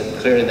means, but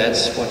clearly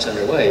that's what's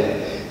underway.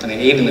 I mean,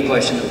 even the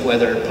question of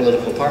whether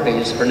political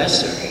parties are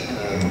necessary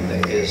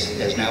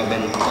has now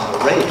been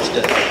raised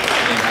in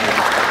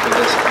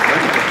this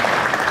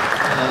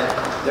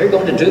they're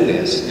going to do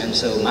this. And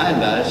so my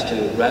advice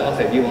to Ralph,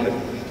 if you want to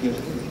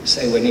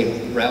say we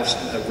need Ralph's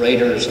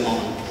radars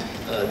on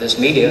this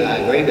media, I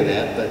agree with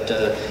that, but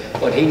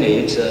what he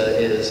needs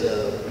is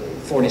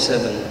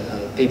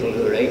 47 people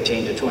who are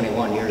 18 to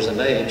 21 years of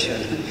age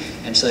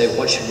and say,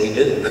 what should we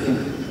do,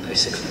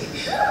 basically,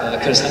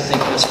 because I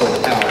think that's where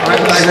the power is.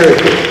 I agree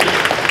with you.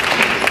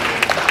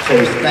 So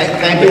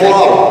thank you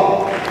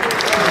all.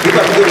 Keep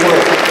up the good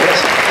work. Yes.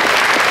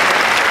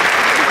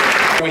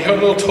 We had a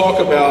little talk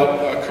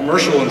about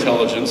commercial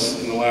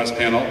intelligence in the last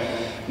panel.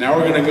 Now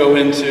we're going to go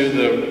into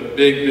the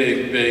big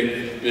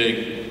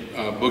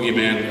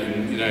boogeyman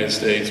in the United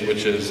States,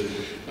 which is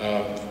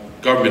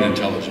government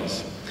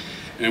intelligence.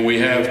 And we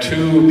have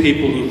two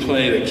people who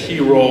played a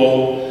key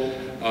role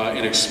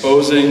in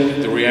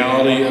exposing the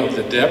reality of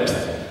the depth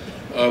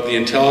of the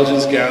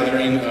intelligence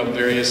gathering of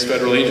various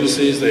federal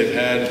agencies. They've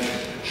had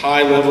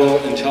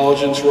high-level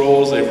intelligence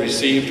roles. They've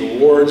received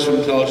awards from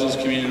intelligence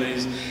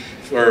communities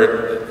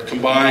for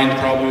combined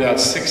probably about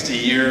 60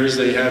 years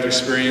they have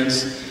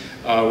experience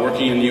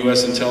working in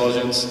U.S.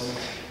 intelligence.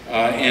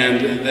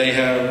 And they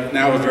have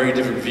now a very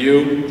different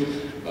view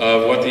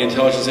of what the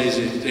intelligence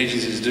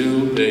agencies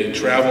do. They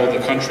travel the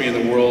country and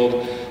the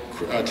world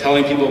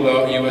telling people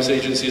about U.S.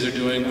 agencies are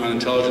doing on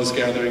intelligence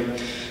gathering.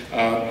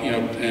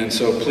 And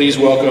so please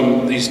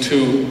welcome these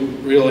two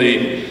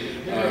really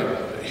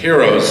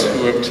heroes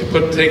who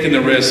have taken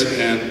the risk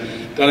and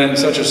done it in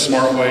such a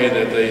smart way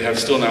that they have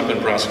still not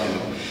been prosecuted.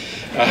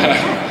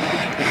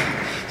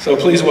 So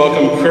please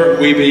welcome Kirk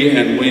Wiebe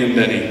and William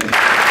Binney.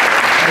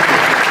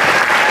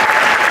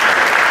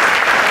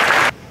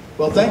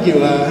 Well, thank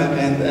you,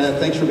 and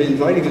thanks for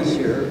inviting us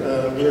here.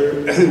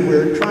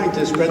 We're trying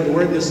to spread the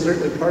word. This is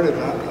certainly part of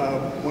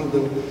one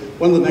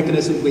of the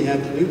mechanisms we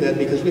have to do that,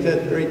 because we've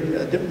had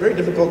very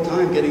difficult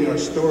time getting our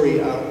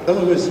story out. Some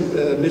of it was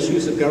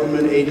misuse of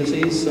government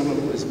agencies, some of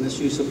it was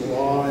misuse of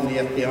law and the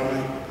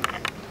FBI,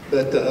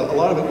 but a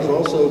lot of it was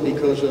also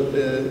because of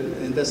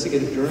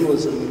investigative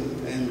journalism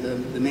and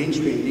the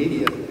mainstream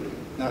media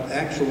not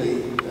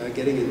actually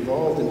getting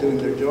involved in doing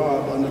their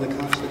job under the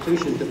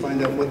Constitution to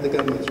find out what the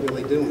government's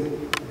really doing.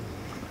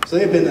 So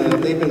they've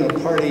been a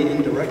party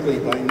indirectly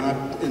by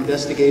not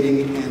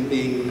investigating and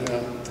being,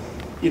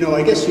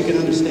 I guess you can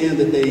understand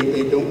that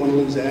they don't want to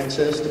lose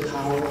access to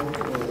power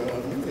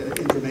or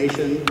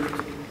information.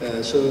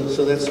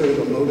 So that's sort of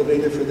a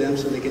motivator for them,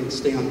 so they can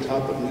stay on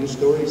top of news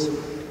stories.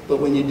 But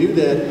when you do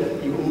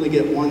that, you only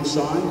get one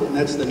side, and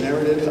that's the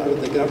narrative out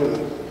of the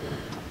government.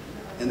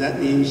 And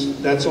that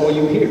means that's all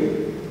you hear.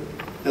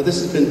 Now, this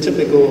has been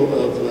typical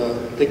of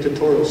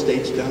dictatorial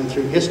states down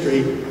through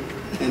history,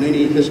 and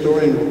any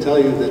historian will tell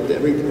you that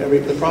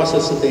the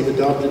process that they've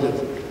adopted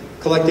of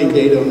collecting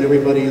data on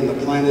everybody on the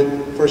planet,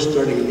 first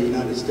starting in the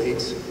United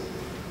States,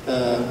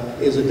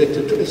 is a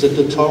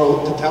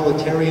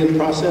totalitarian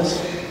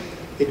process.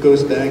 It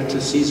goes back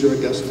to Caesar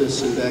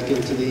Augustus and back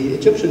into the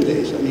Egyptian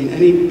days. I mean,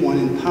 anyone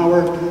in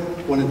power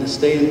wanted to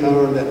stay in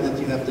power. That meant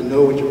you have to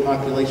know what your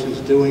population is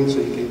doing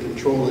so you can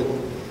control it,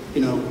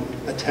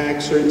 attack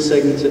certain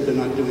segments if they're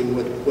not doing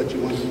what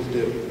you want them to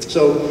do.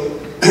 So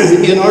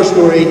in our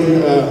story,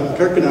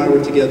 Kirk and I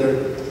were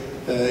together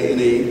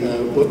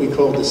in what we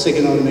called the SIG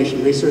and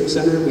Automation Research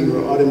Center. We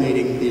were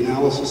automating the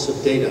analysis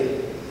of data,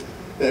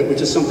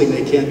 which is something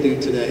they can't do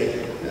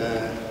today.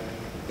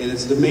 And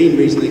it's the main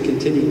reason they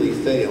continually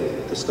fail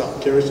to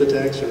stop terrorist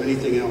attacks or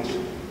anything else.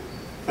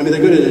 I mean,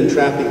 they're good at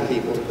entrapping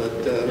people,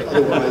 but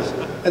otherwise,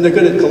 and they're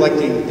good at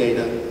collecting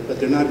data, but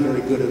they're not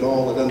very good at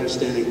all at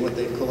understanding what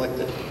they've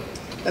collected.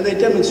 And they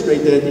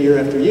demonstrate that year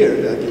after year,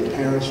 like in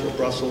Paris or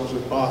Brussels or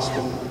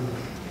Boston,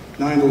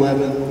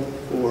 9/11,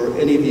 or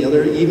any of the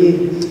other,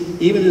 even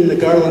in the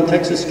Garland,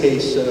 Texas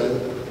case.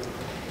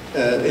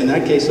 In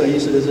that case, I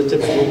use it as a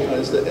typical,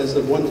 as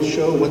the one to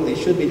show what they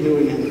should be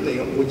doing, and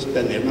which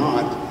then they're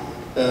not.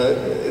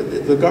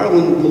 The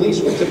Garland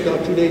police were tipped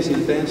off 2 days in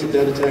advance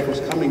that attack was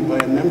coming by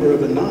a member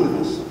of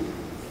Anonymous.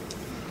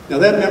 Now,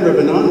 that member of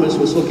Anonymous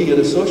was looking at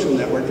a social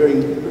network,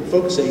 looking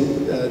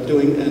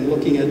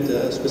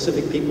at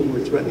specific people who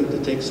were threatening to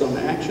take some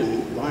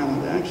action,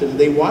 violent action, and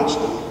they watched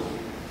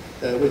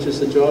them, which is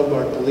the job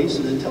our police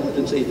and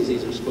intelligence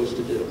agencies are supposed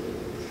to do.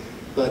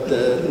 But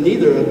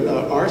neither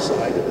our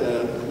side,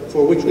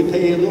 for which we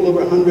pay a little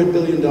over $100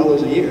 billion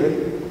a year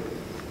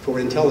for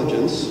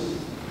intelligence,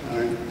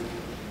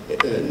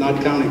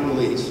 not counting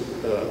police,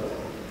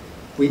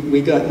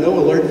 we got no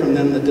alert from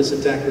them that this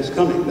attack was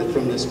coming, but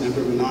from this member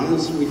of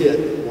Anonymous, we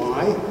did.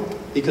 Why?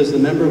 Because the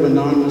member of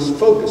Anonymous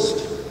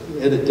focused.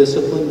 We had a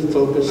disciplined,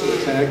 focused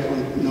attack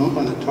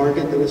on a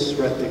target that was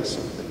threatening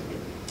something.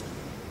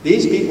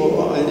 These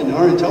people in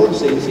our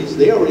intelligence agencies,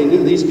 they already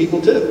knew these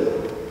people too,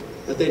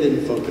 but they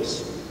didn't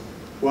focus.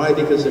 Why?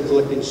 Because they're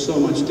collecting so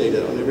much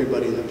data on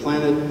everybody on the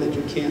planet that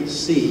you can't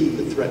see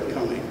the threat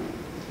coming.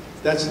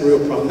 That's the real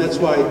problem. That's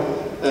why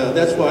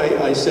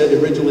I said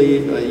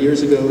originally,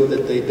 years ago,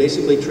 that they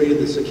basically traded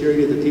the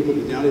security of the people of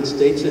the United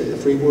States and the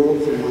free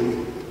world for money.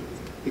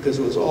 Because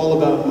it was all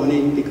about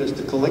money, because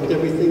to collect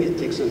everything, it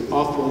takes an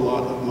awful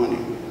lot of money.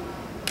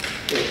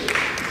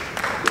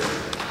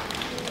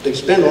 They've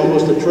spent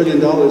almost $1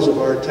 trillion of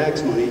our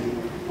tax money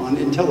on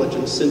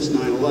intelligence since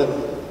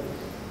 9/11.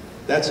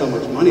 That's how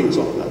much money it's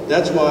all about.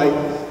 That's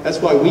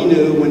why we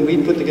knew when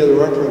we put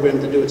together our program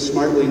to do it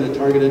smartly in a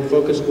targeted,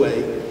 focused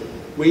way,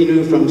 we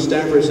knew from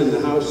staffers in the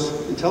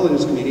House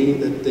Intelligence Committee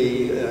that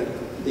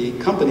the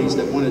companies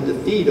that wanted to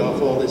feed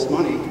off all this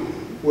money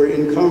were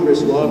in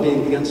Congress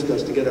lobbying against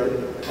us to get our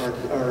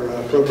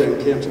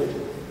program canceled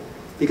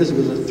because it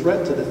was a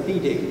threat to the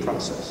feeding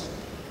process.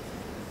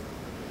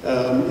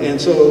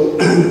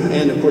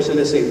 And of course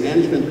NSA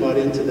management bought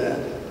into that,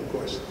 of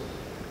course.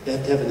 They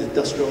have to have an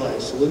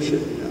industrialized solution,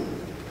 you know.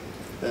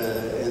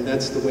 And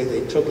that's the way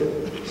they took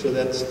it. So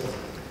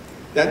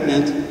that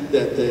meant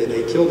that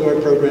they killed our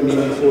program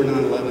even before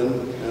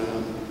 9/11.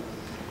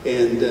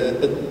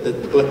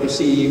 But you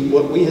see,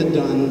 what we had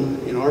done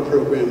in our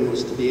program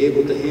was to be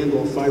able to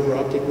handle fiber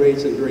optic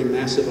rates and very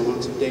massive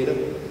amounts of data.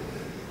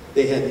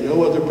 They had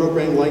no other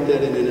program like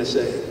that in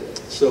NSA.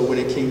 So when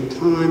it came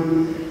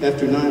time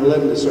after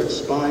 9/11 to start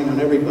spying on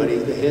everybody,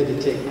 they had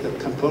to take the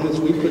components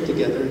we put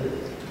together,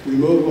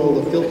 remove all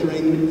the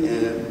filtering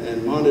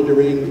and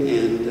monitoring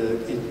and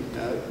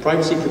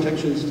privacy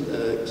protections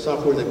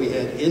software that we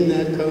had in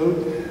that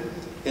code,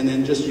 and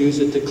then just use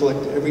it to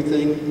collect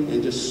everything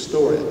and just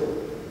store it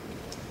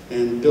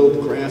and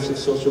build graphs of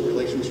social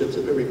relationships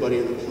of everybody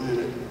on the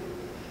planet.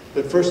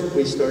 But first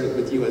we started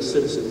with US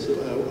citizens.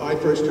 I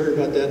first heard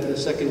about that in the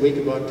second week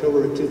of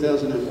October of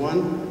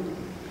 2001.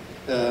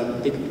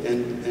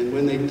 And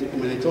when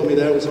they told me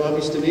that, it was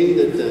obvious to me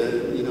that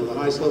the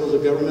highest levels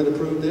of government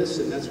approved this,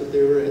 and that's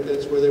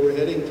where they were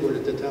heading, toward a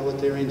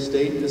totalitarian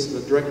state. And this is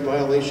a direct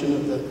violation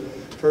of the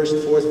First,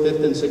 Fourth,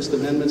 Fifth, and Sixth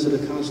Amendments of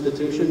the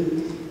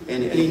Constitution,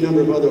 and any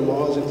number of other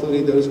laws,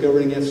 including those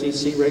governing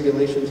FCC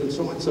regulations and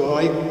so on. So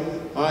I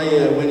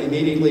went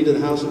immediately to the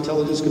House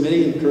Intelligence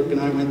Committee, and Kirk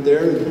and I went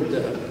there,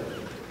 and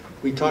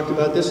we talked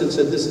about this and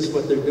said, this is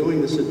what they're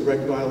doing. This is a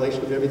direct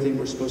violation of everything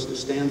we're supposed to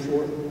stand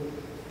for.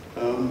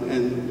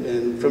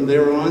 And from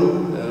there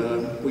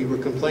on, we were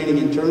complaining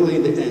internally,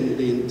 and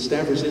the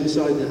staffers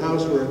inside the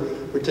House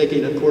were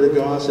taking a court of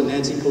Goss and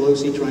Nancy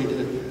Pelosi trying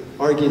to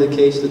argue the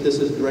case that this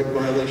is a direct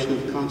violation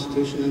of the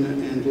Constitution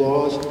and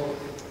laws,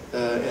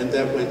 and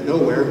that went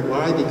nowhere.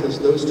 Why? Because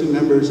those two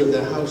members of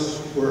the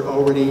House were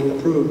already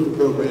approved the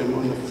program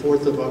on the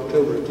 4th of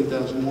October of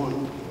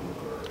 2001.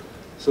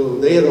 So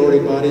they had already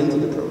bought into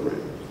the program.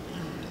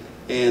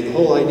 And the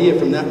whole idea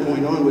from that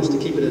point on was to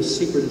keep it as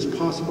secret as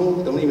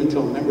possible. Don't even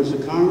tell members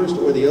of Congress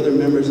or the other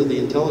members of the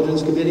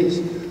intelligence committees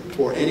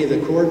or any of the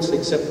courts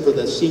except for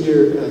the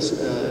senior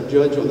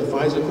judge on the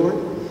FISA court.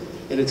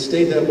 And it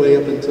stayed that way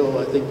up until,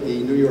 I think,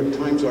 the New York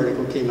Times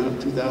article came out in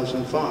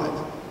 2005.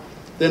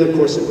 Then, of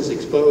course, it was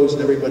exposed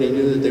and everybody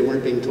knew that they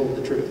weren't being told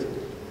the truth.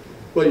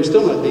 Well, you're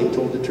still not being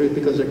told the truth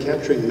because they're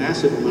capturing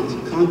massive amounts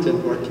of content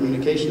of our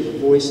communication, the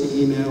voice,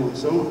 the email, and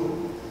so on.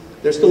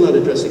 They're still not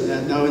addressing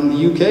that. Now, in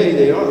the UK,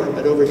 they are,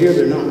 but over here,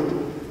 they're not.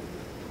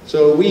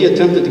 So we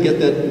attempted to get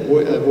that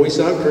voice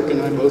out. Kirk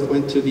and I both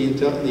went to the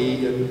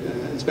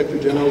Inspector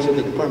Generals of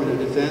the Department of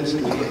Defense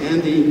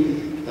and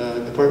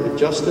the Department of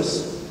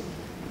Justice.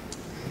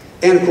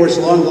 And, of course,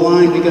 along the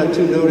line, we got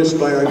too noticed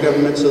by our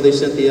government, so they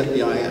sent the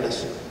FBI at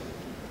us.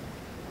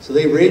 So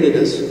they raided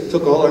us,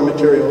 took all our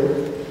material,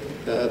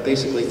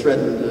 basically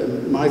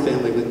threatened my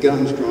family with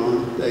guns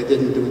drawn. They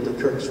didn't do it to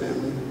Kirk's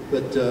family.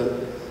 But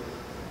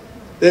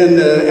then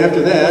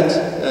after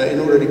that, in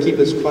order to keep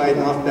us quiet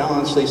and off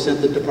balance, they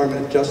sent the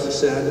Department of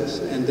Justice at us,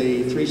 and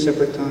they 3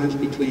 separate times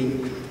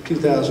between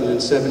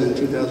 2007 and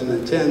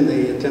 2010,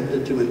 they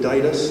attempted to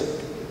indict us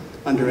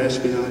under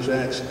espionage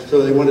acts.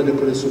 So they wanted to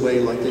put us away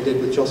like they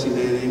did with Chelsea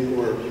Manning,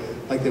 or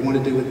like they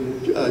want to do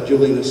with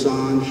Julian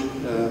Assange,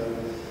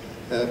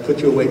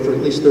 put you away for at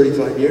least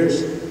 35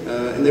 years,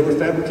 and they were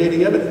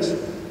fabricating evidence.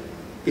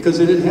 Because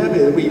they didn't have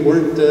it. We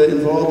weren't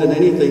involved in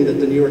anything that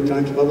the New York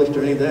Times published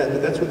or any of that,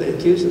 but that's what they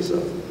accused us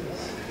of.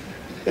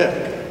 Yeah,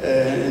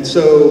 and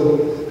so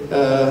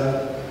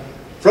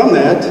from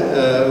that,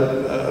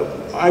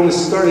 I was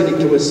starting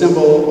to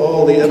assemble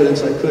all the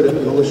evidence I could of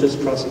malicious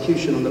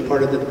prosecution on the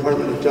part of the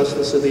Department of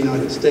Justice of the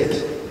United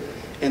States.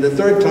 And the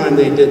third time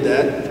they did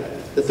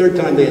that, the third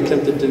time they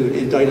attempted to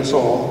indict us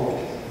all,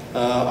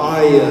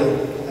 I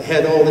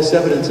had all this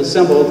evidence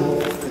assembled.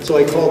 So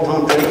I called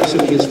Tom Drake,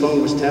 assuming his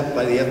phone was tapped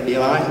by the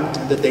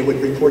FBI, that they would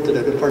report to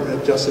the Department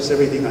of Justice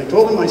everything I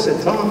told him. I said,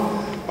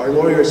 Tom, our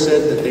lawyer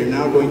said that they're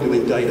now going to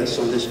indict us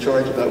on this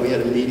charge about we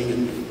had a meeting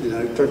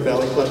in Turk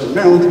Valley Club in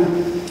Maryland.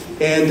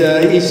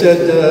 And he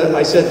said,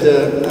 I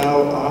said,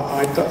 now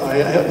I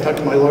haven't talked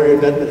to my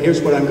lawyer yet, but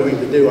here's what I'm going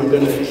to do. I'm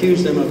going to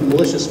accuse them of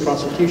malicious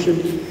prosecution,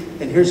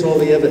 and here's all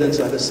the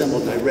evidence I've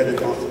assembled, and I read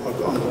it off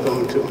on the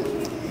phone to him.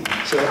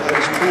 So I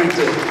was trying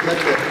to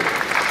let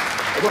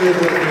I wanted to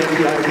let the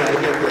FBI guy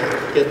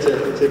get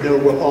to know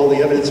what all the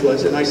evidence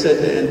was. And I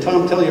said, and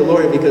Tom, tell your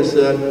lawyer, because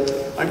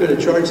I'm going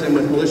to charge them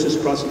with malicious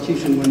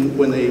prosecution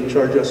when they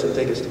charge us and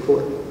take us to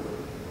court.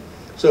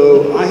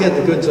 So I had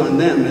the goods on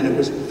them, and it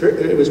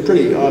was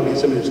pretty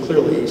obvious. I mean, it was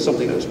clearly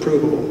something that was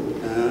provable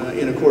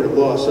in a court of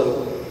law.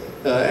 So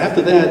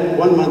After that,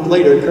 1 month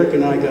later, Kirk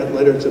and I got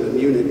letters of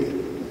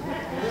immunity,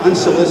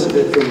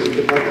 unsolicited from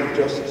the Department of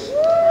Justice.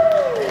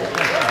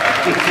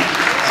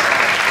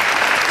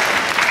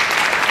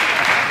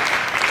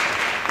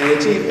 And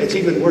it's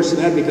even worse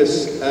than that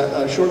because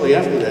shortly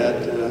after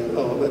that,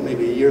 but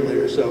maybe a year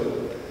later or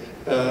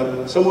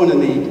so, someone in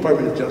the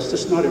Department of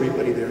Justice, not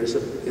everybody there is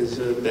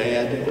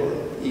bad or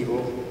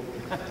evil,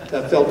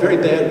 felt very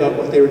bad about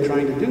what they were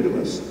trying to do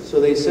to us. So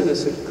they sent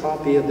us a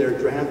copy of their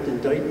draft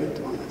indictment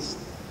on us.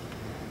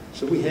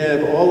 So we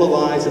have all the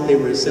lies that they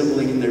were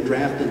assembling in their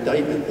draft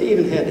indictment. They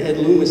even had Ed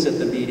Loomis at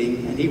the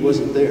meeting, and he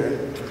wasn't there.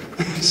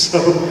 So,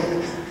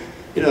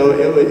 you know,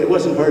 it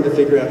wasn't hard to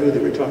figure out who they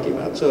were talking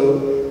about.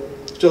 So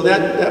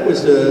that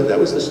was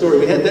the story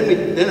we had.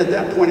 Then at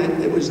that point,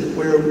 it was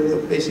where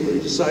basically we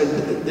decided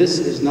that this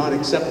is not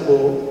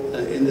acceptable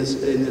in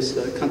this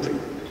country.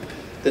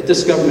 That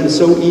this government is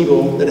so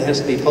evil that it has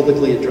to be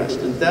publicly addressed.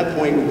 And at that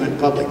point, we went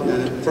public.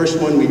 And the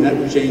first one, we met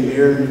with Jane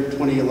Mayer in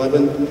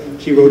 2011.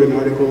 She wrote an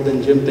article.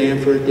 Then Jim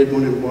Bamford did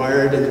one in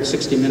Wired, and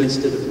 60 Minutes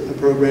did a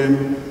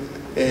program.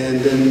 And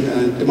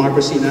then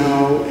Democracy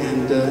Now!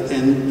 And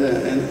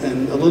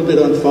a little bit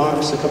on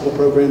Fox, a couple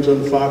programs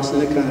on Fox.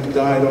 Then it kind of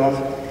died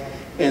off.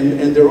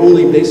 And they're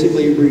only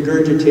basically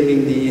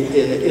regurgitating the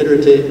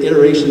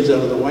iterations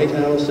out of the White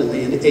House and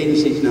the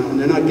agencies now. And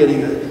they're not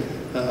getting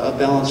a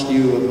balanced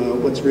view of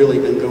what's really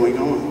been going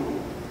on.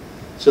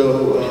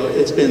 So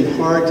it's been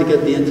hard to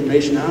get the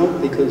information out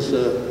because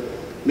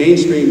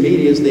mainstream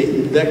media is the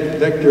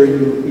vector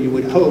you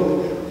would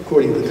hope.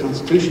 According to the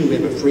Constitution, we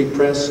have a free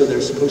press, so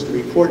they're supposed to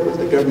report what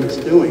the government's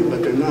doing,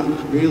 but they're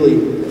not really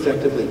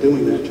effectively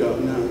doing that job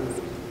now.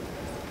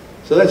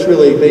 So that's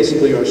really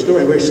basically our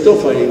story. We're still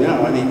fighting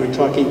now. I mean, we're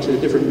talking to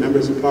different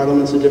members of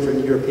parliaments in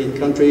different European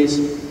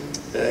countries.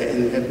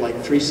 And have like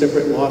 3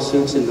 separate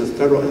lawsuits in the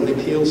federal and the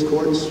appeals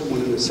courts,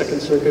 one in the 2nd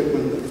Circuit,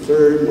 one in the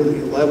 3rd, one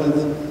in the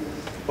 11th,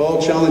 all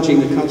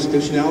challenging the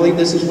constitutionality.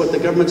 This is what the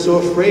government's so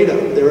afraid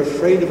of. They're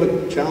afraid of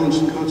a challenge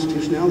to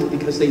constitutionality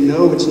because they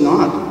know it's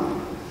not.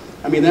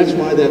 I mean, that's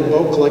why that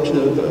bulk collection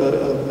of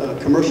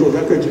commercial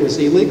records was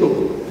illegal.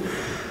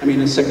 I mean,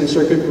 the 2nd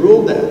Circuit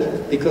ruled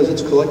that because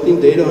it's collecting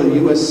data on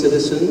U.S.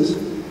 citizens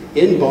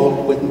in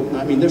bulk.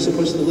 I mean, they're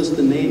supposed to list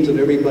the names of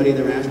everybody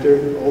they're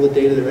after, all the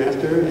data they're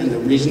after, and the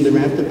reason they're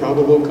after,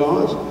 probable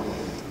cause.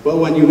 Well,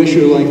 when you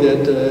issue like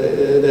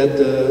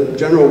that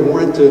general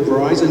warrant to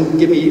Verizon,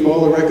 give me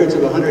all the records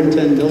of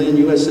 110 million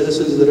U.S.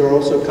 citizens that are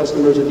also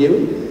customers of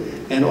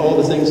you, and all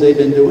the things they've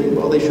been doing,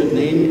 well, they should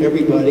name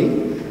everybody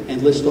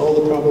and list all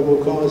the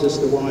probable cause as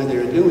to why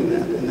they're doing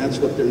that, and that's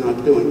what they're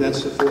not doing.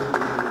 That's the 4th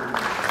Amendment.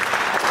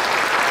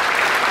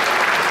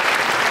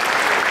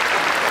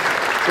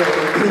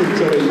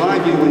 So in my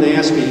view, when they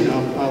ask me, and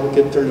I'll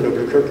turn it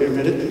over to Kirk in a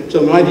minute.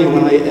 So in my view,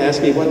 when I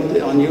ask me what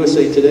on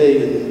USA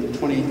Today in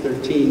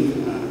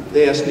 2013,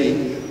 they asked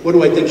me, what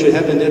do I think should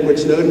happen to Edward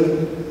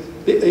Snowden?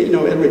 You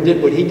know, Edward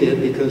did what he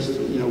did because,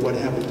 you know, what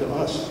happened to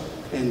us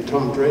and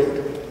Tom Drake.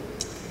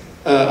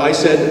 I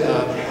said,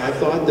 I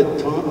thought that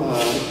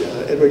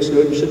Edward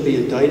Snowden should be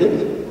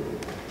indicted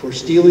for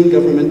stealing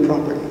government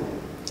property.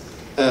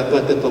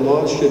 But that the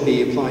laws should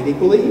be applied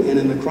equally and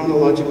in the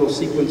chronological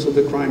sequence of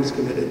the crimes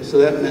committed. So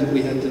that meant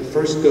we had to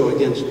first go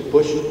against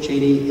Bush,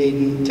 Cheney,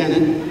 Hayden,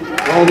 Tenet,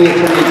 all the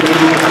attorney generals,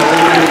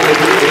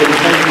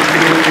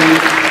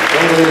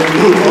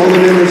 all the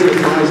members of the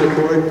FISA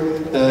court,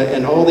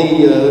 and all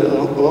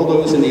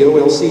those in the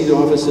OLC's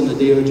office and the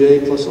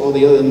DOJ, plus all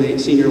the other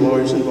senior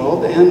lawyers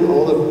involved, and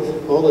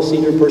all the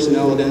senior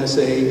personnel at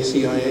NSA,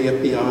 CIA,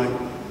 FBI.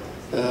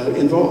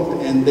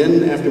 Involved. And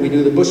then after we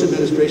do the Bush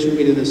administration,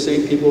 we do the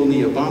same people in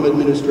the Obama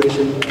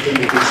administration, then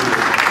we do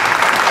Snowden.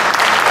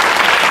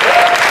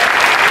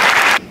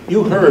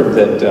 You heard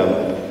that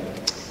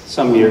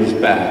some years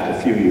back,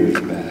 a few years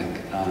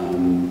back,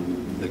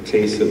 the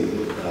case of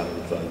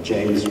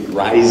James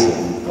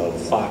Risen of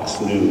Fox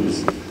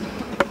News,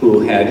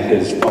 who had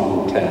his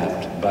phone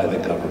tapped by the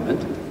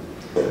government.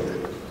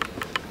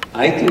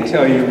 I can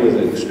tell you with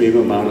an extreme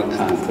amount of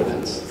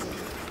confidence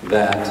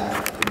that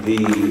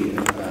the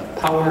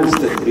powers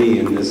that be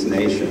in this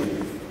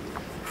nation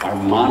are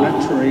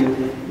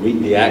monitoring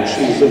the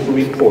actions of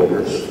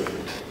reporters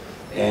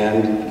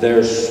and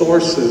their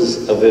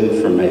sources of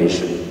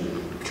information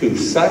to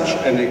such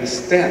an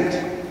extent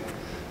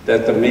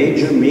that the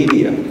major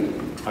media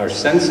are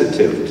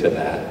sensitive to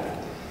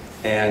that,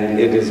 and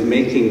it is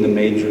making the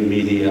major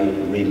media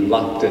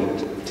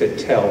reluctant to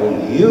tell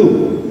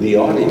you, the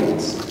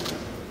audience,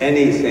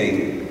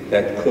 anything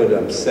that could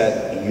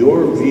upset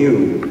your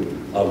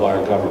view of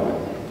our government.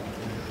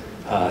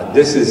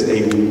 This is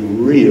a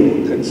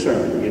real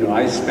concern. You know,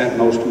 I spent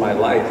most of my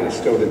life, and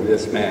so did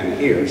this man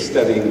here,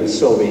 studying the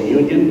Soviet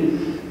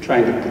Union,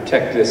 trying to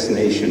protect this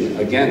nation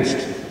against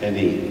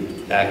any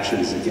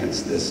actions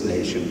against this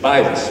nation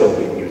by the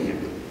Soviet Union.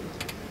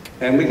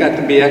 And we got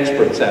to be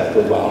experts after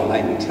a while, and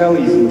I can tell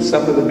you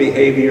some of the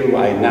behavior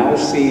I now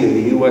see in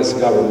the U.S.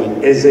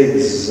 government is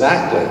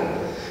exactly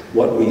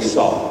what we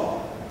saw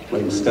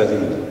when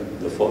studying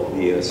the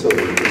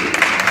Soviet Union.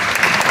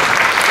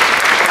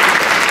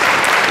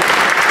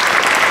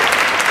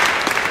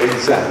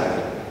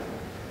 Exactly.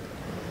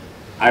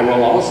 I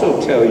will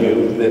also tell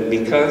you that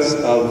because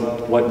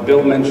of what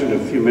Bill mentioned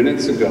a few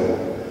minutes ago,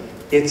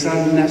 it's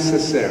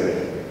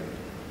unnecessary.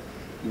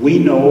 We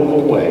know of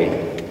a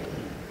way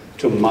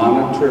to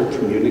monitor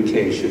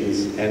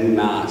communications en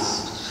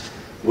masse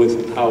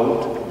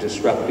without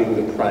disrupting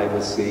the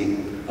privacy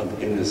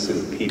of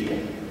innocent people.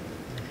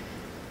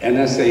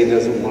 NSA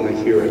doesn't want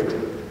to hear it.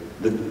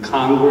 The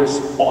Congress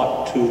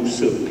ought to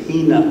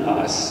subpoena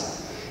us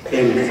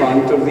in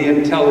front of the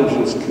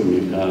intelligence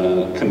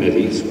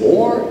committees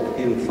or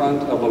in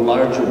front of a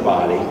larger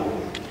body,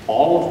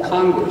 all of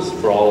Congress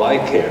for all I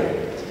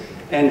care,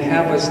 and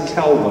have us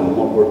tell them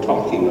what we're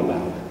talking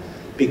about,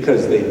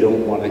 because they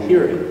don't want to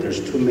hear it. There's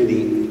too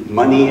many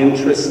money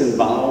interests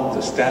involved.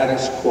 The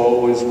status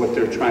quo is what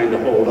they're trying to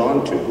hold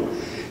on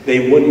to.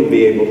 They wouldn't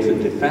be able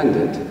to defend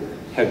it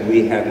had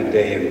we had a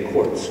day in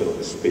court, so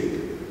to speak.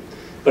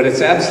 But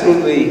it's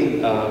absolutely,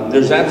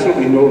 there's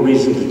absolutely no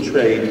reason to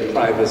trade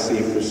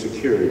privacy for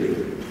security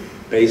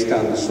based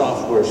on the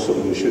software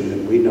solution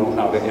that we know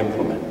how to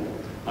implement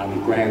on a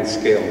grand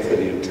scale for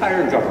the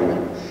entire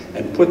government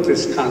and put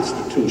this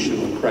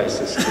constitutional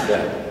crisis to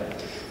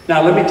bed.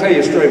 Now, let me tell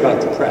you a story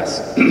about the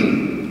press.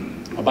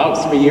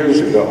 About 3 years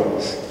ago,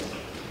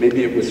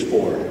 maybe it was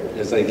 4,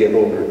 as I get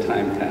older,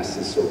 time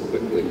passes so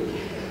quickly.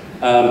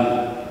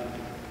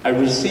 I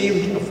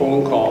received a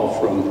phone call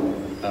from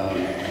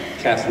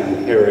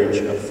Catherine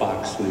Herridge of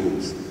Fox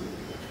News.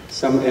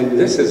 And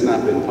this has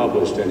not been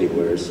published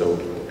anywhere, so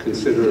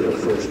consider it a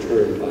first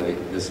heard by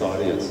this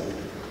audience.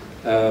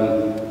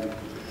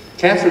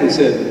 Catherine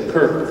said,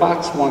 Kirk,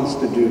 Fox wants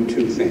to do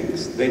 2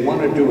 things. They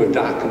want to do a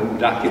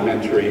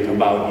documentary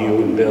about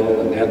you and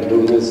Bill and Ed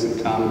Loomis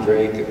and Tom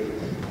Drake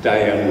and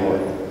Diane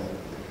Rourke.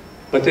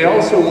 But they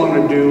also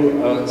want to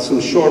do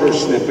some shorter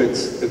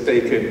snippets that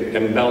they could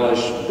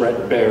embellish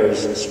Brett Baer's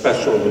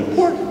special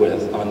report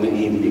with on the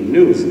evening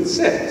news at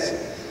 6.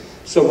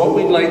 So what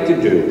we'd like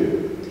to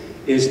do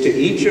is to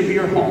each of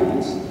your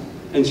homes,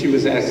 and she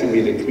was asking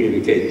me to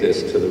communicate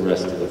this to the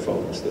rest of the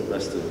folks, the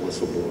rest of the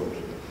whistleblowers.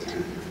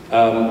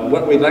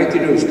 What we'd like to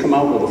do is come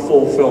out with a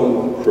full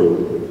film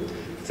crew,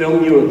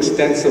 film you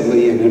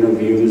extensively in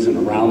interviews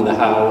and around the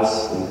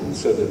house, and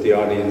so that the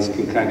audience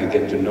can kind of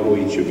get to know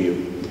each of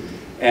you.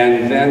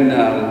 And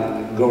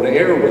then go to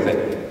air with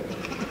it.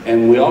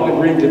 And we all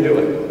agreed to do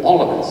it,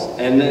 all of us.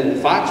 And then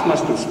Fox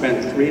must have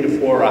spent 3 to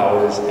 4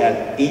 hours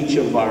at each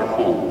of our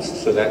homes,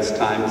 so that's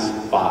times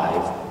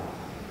 5.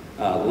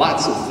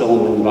 Lots of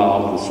film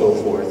involved and so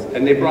forth.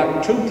 And they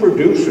brought 2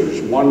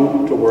 producers,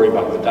 one to worry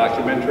about the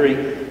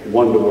documentary,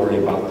 one to worry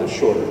about the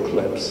shorter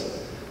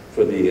clips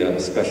for the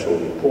special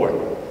report.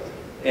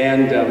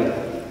 And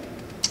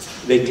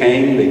they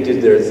came, they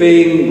did their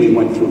thing, we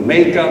went through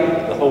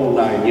makeup, the whole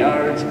 9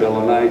 yards, Bill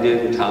and I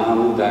did,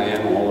 Tom,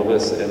 Diane, all of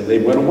us, and they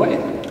went away.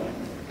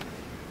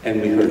 And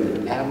we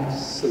heard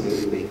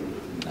absolutely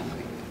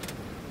nothing.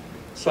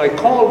 So I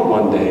called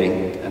one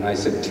day and I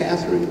said,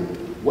 Catherine,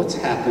 what's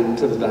happened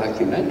to the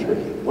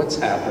documentary? What's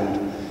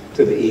happened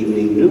to the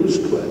evening news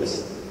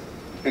clips?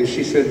 And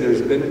she said,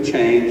 there's been a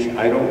change.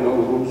 I don't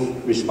know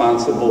who's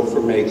responsible for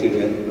making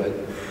it, but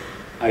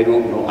I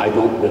don't know. I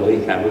don't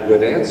really have a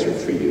good answer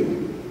for you.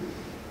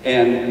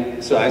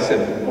 And so I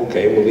said,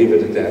 okay, we'll leave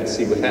it at that,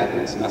 see what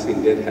happens.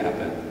 Nothing did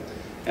happen,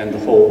 and the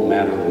whole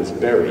matter was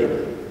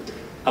buried.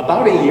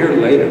 About a year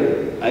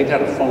later, I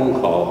got a phone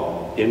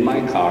call in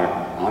my car,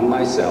 on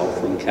my cell,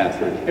 from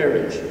Catherine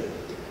Herridge.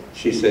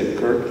 She said,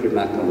 Kirk, you're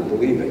not going to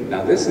believe it.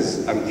 Now this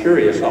is, I'm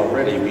curious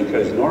already,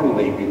 because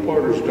normally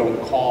reporters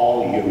don't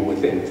call you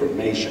with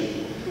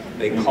information.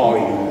 They call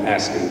you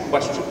asking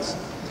questions.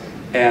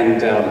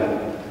 And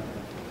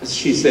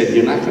she said,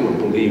 you're not going to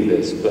believe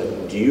this,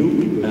 but do you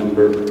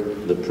remember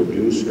the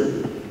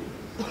producer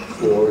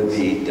for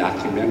the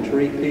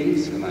documentary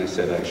piece? And I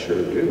said, I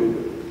sure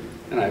do.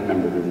 And I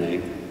remembered her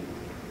name.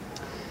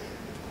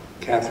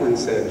 Catherine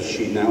said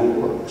she now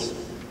works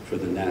for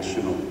the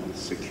National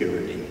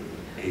Security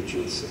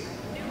Agency.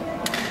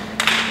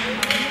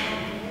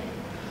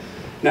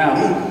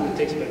 Now, it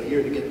takes about a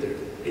year to get there.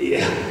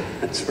 Yeah,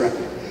 that's right.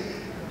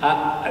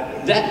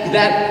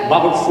 That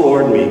about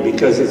floored me,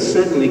 because it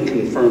certainly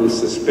confirms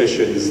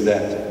suspicions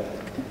that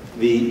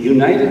the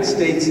United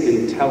States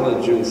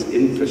intelligence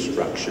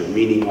infrastructure,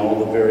 meaning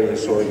all the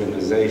various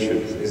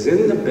organizations, is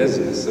in the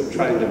business of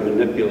trying to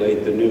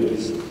manipulate the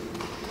news.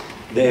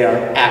 They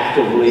are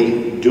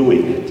actively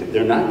doing it.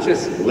 They're not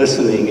just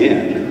listening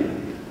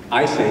in.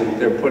 I think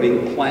they're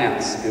putting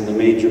plants in the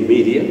major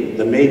media.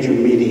 The major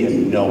media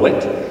know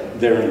it.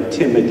 They're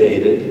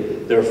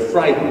intimidated. They're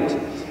frightened.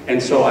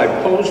 And so I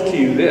pose to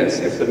you this: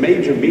 if the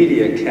major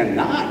media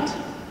cannot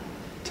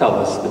tell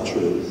us the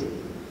truth,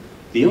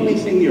 the only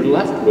thing you're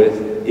left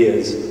with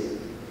is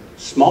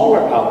smaller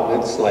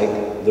outlets like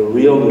the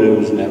Real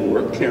News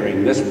Network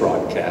carrying this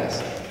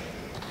broadcast,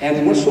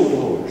 and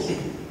whistleblowers.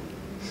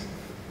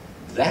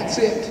 That's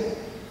it.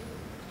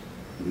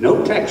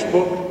 No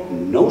textbook,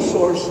 no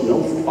source,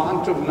 no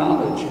font of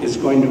knowledge is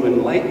going to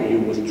enlighten you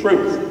with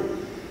truth.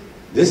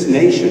 This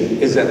nation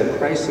is at a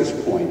crisis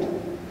point.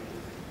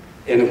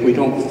 And if we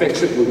don't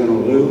fix it, we're going to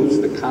lose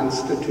the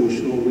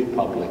constitutional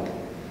republic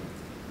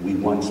we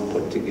once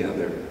put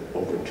together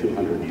over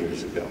 200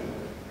 years ago.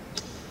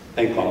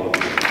 Thank all of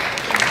you.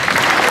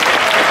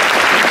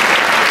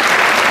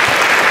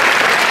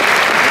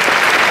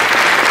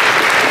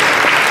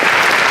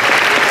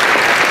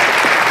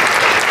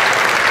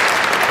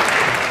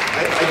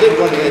 I did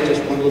want to add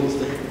just one little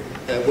thing.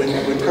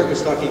 When Kirk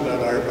was talking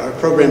about our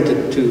program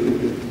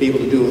to be able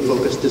to do a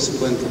focused,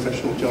 disciplined,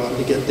 professional job,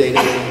 to get data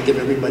and give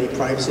everybody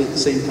privacy at the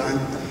same time,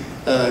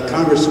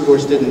 Congress, of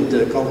course, didn't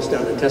call us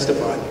down to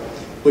testify,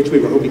 which we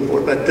were hoping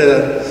for. But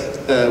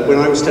when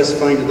I was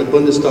testifying to the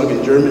Bundestag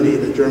in Germany,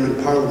 the German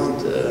parliament,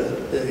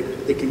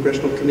 the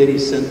congressional committee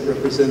sent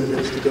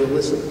representatives to go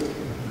listen.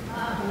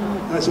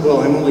 And I said,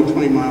 well, I'm only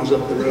 20 miles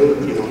up the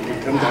road, you know, I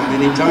can come down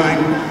any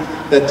time.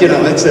 But, you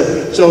know,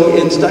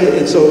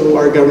 so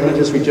our government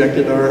has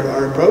rejected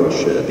our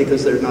approach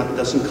because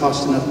doesn't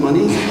cost enough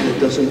money, and it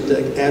doesn't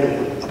add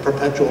a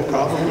perpetual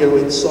problem. You know,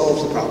 it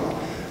solves the problem.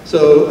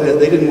 So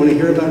they didn't want to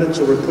hear about it,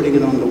 so we're putting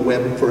it on the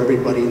web for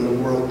everybody in the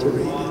world to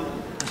read.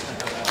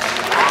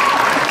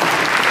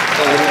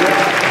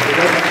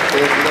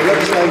 The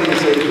website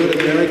is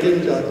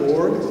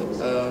goodamerican.org,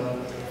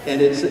 and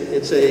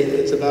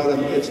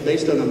it's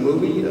based on a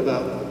movie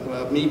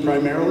about me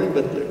primarily,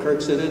 but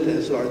Kirk's in it,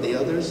 as are the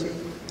others.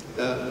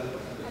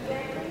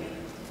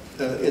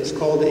 It's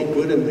called A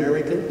Good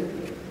American.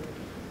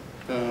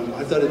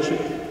 I thought it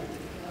should.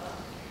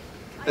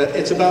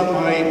 It's about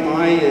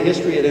my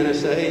history at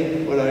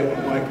NSA.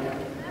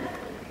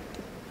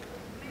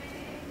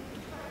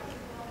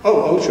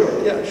 Oh,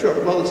 sure, yeah,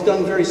 sure. Well, it's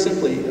done very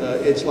simply.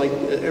 It's like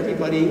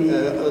everybody,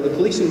 the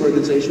policing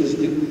organizations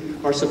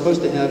are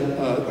supposed to have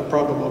a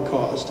probable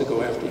cause to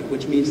go after you,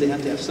 which means they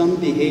have to have some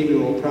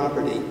behavioral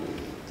property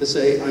to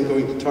say, I'm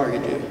going to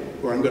target you,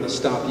 or I'm going to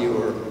stop you,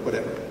 or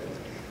whatever.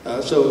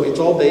 So it's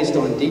all based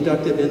on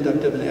deductive,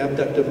 inductive, and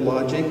abductive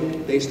logic,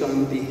 based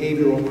on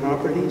behavioral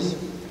properties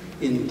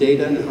in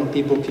data and how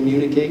people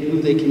communicate, who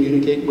they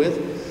communicate with.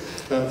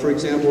 For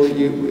example,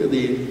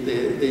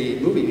 the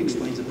movie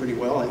explains it pretty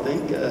well, I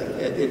think.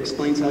 It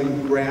explains how you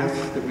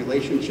graph the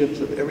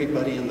relationships of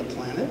everybody on the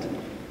planet,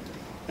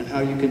 and how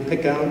you can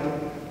pick out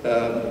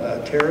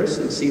terrorists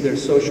and see their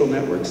social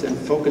networks and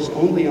focus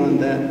only on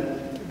the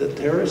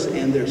terrorists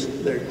and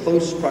their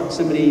close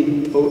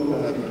proximity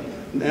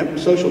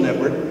social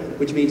network,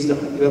 which means you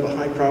have a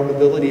high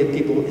probability of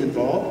people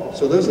involved.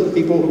 So those are the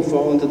people who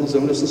fall into the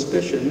zone of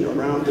suspicion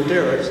around the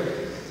terrorists.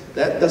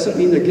 That doesn't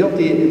mean they're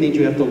guilty, it means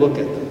you have to look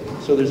at them.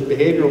 So there's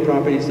behavioral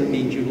properties that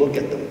means you look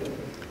at them.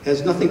 It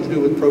has nothing to do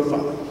with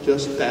profiling,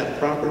 just that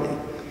property.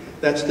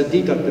 That's the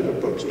deductive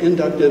approach.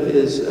 Inductive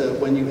is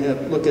when you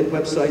look at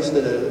websites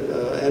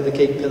that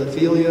advocate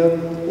pedophilia,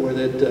 or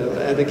that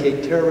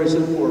advocate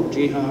terrorism or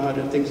jihad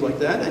and things like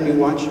that, and you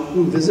watch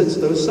who visits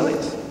those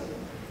sites.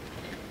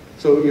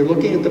 So you're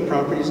looking at the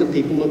properties of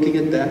people looking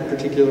at that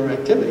particular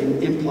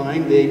activity,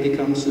 implying they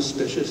become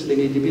suspicious, they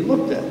need to be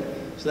looked at.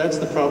 So that's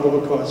the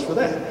probable cause for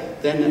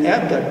that. Then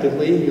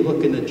abductively, you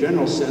look in a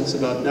general sense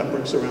about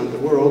networks around the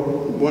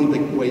world, one of the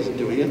ways of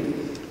doing it,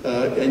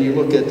 and you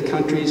look at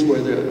countries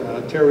where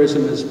the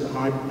terrorism is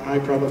high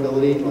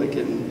probability, like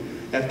in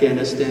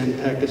Afghanistan,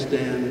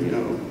 Pakistan, you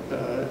know,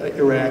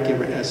 Iraq,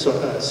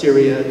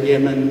 Syria,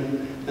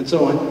 Yemen, and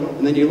so on.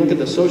 And then you look at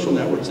the social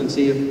networks and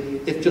see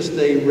if just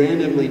they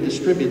randomly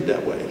distribute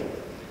that way.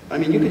 I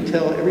mean, you can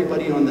tell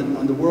everybody on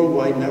the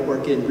worldwide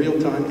network in real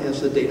time as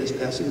the data is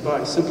passing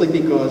by, simply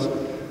because,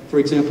 for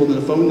example, in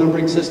the phone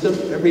numbering system,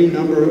 every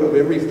number of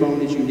every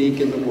phone is unique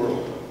in the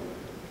world.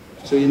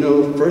 So you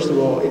know, first of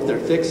all, if they're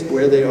fixed,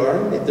 where they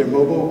are, if they're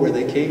mobile, where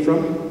they came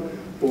from,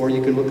 or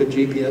you can look at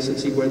GPS and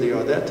see where they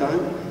are that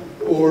time.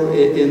 Or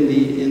in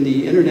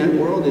the internet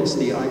world, it's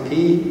the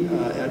IP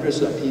address,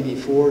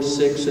 IPv4,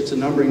 6. It's a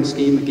numbering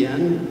scheme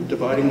again,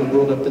 dividing the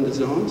world up into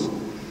zones.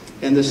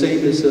 And the same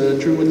is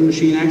true with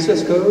machine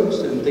access codes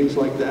and things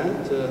like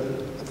that.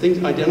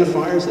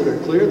 Identifiers that are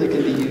clear that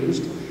can be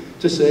used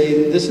to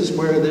say this is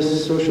where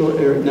this social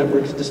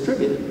network is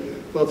distributed.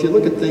 Well, if you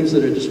look at things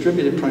that are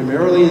distributed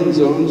primarily in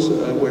zones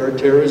where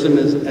terrorism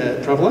is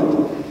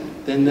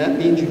prevalent, then that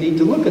means you need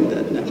to look at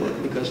that network,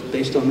 because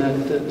based on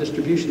that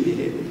distribution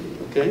behavior.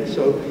 Okay,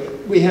 so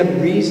we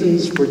have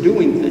reasons for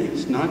doing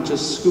things, not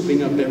just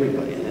scooping up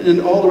everybody. And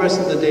all the rest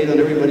of the data on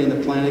everybody on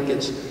the planet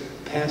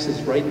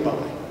passes right by.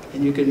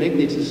 And you can make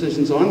these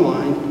decisions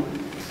online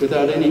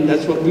without any,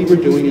 that's what we were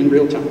doing in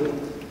real time.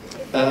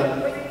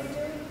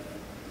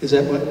 Is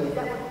that what? Is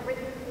that what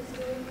Britain is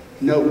doing?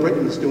 No,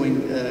 Britain is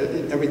doing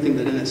everything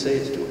that NSA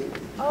is doing.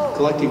 Oh.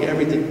 Collecting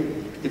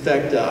everything. In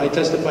fact, I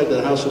testified to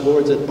the House of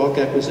Lords that bulk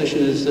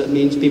acquisition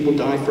means people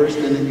die first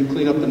and then you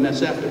clean up the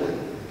mess afterward.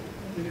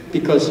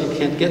 Because you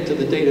can't get to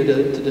the data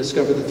to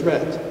discover the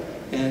threat.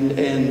 And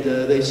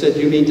they said,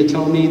 you mean to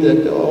tell me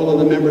that all of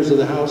the members of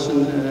the House, or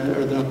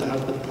not the House,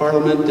 but the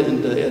Parliament,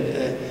 and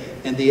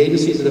the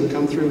agencies that have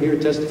come through here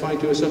testifying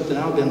to us up to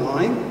now have been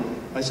lying?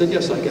 I said,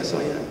 yes, I guess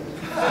I am.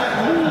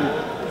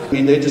 I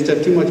mean, they just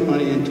have too much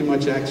money and too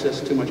much access,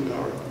 too much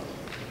power.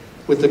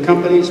 With the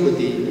companies, with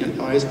the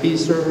ISP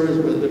servers,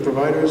 with the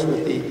providers,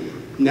 with the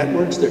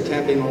networks, they're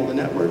tapping all the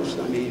networks.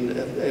 I mean,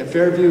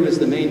 Fairview is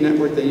the main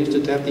network they used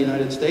to tap the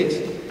United States.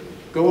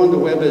 Go on the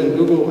web and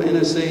Google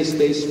NSA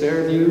space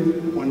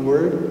Fairview, one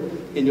word,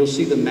 and you'll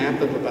see the map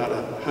of about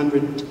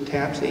 100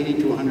 taps,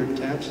 80 to 100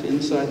 taps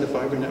inside the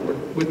fiber network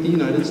with the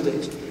United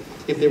States.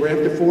 If they were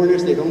after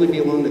foreigners, they'd only be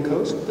along the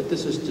coast, but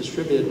this is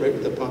distributed right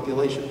with the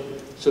population.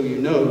 So you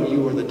know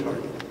you are the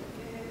target.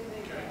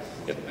 Okay.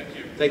 Yeah, thank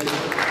you. Thank you.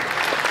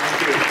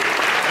 Thank you.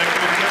 Thank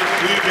you, Kirk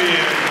Wiebe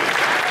and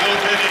Bill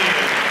Binney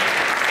and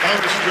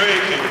Thomas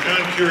Drake and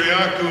John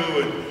Kiriakou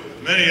and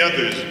many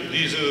others.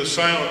 These are the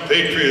silent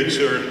patriots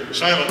who are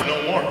silent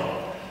no more.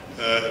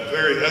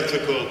 Very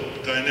ethical,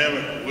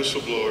 dynamic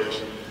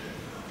whistleblowers,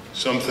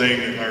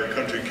 something our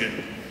country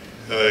can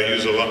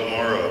use a lot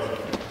more of.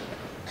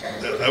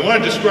 I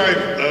want to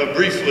describe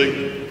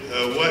briefly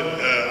what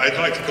I'd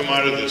like to come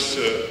out of this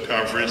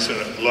conference,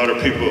 and a lot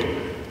of people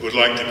would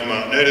like to come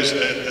out. And that is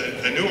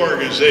a new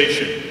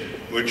organization,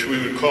 which we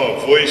would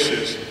call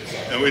Voices,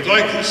 and we'd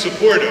like the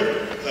support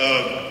of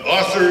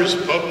authors,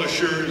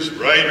 publishers,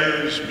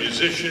 writers,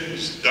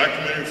 musicians,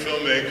 documentary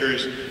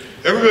filmmakers.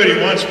 Everybody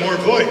wants more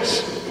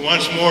voice,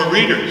 wants more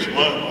readers,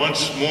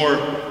 wants more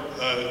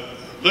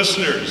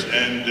listeners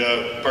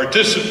and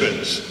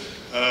participants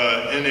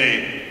in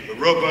a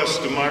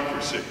robust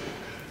democracy.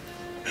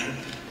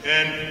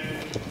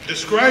 And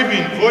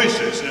describing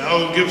Voices, and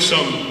I'll give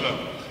some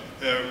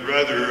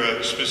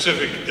rather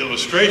specific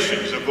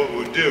illustrations of what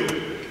we do.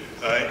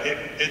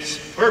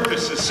 Its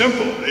purpose is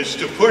simple. It's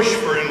to push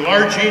for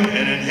enlarging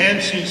and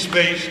enhancing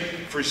space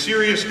for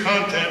serious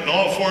content in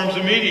all forms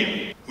of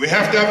media. We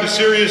have to have a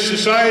serious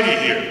society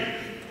here.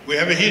 We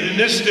have a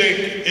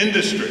hedonistic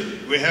industry.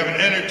 We have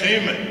an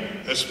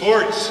entertainment, a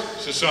sports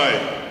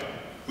society.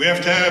 We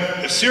have to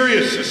have a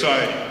serious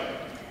society,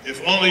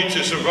 if only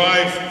to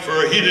survive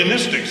for a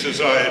hedonistic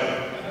society,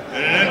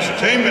 and an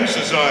entertainment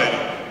society,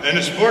 and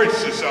a sports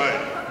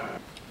society.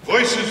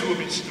 Voices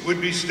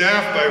would be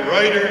staffed by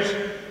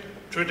writers,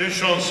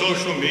 traditional and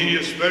social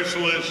media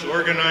specialists,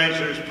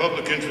 organizers,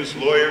 public interest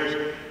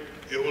lawyers.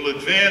 It will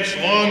advance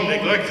long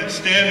neglected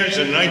standards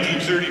in the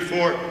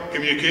 1934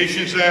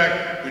 Communications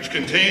Act, which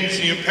contains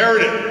the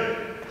imperative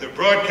that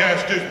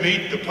broadcasters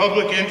meet the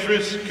public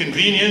interest,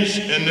 convenience,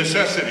 and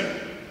necessity,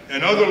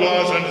 and other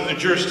laws under the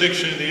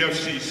jurisdiction of the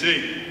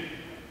FCC.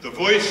 The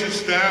Voices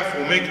staff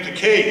will make the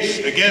case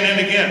again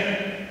and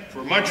again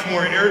for much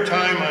more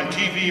airtime on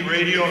TV,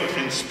 radio,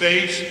 and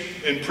space,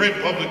 and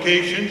print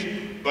publications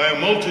by a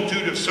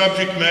multitude of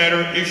subject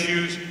matter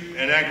issues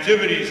and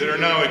activities that are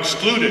now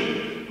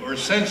excluded or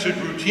censored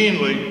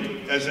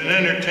routinely as an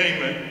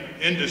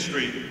entertainment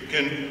industry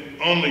can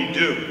only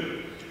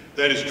do.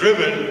 That is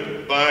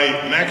driven by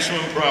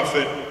maximum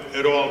profit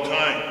at all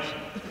times.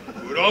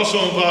 It would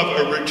also involve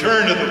a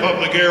return of the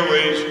public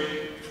airways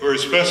for a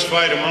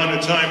specified amount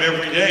of time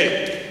every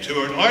day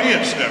to an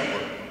audience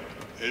network.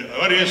 An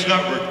audience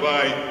network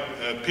by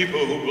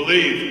people who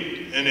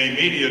believe in a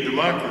media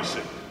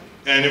democracy.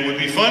 And it would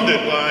be funded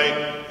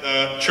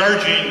by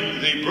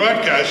charging the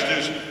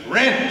broadcasters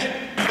rent.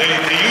 They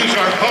use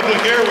our public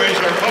airways,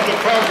 our public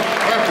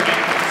property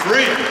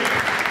free.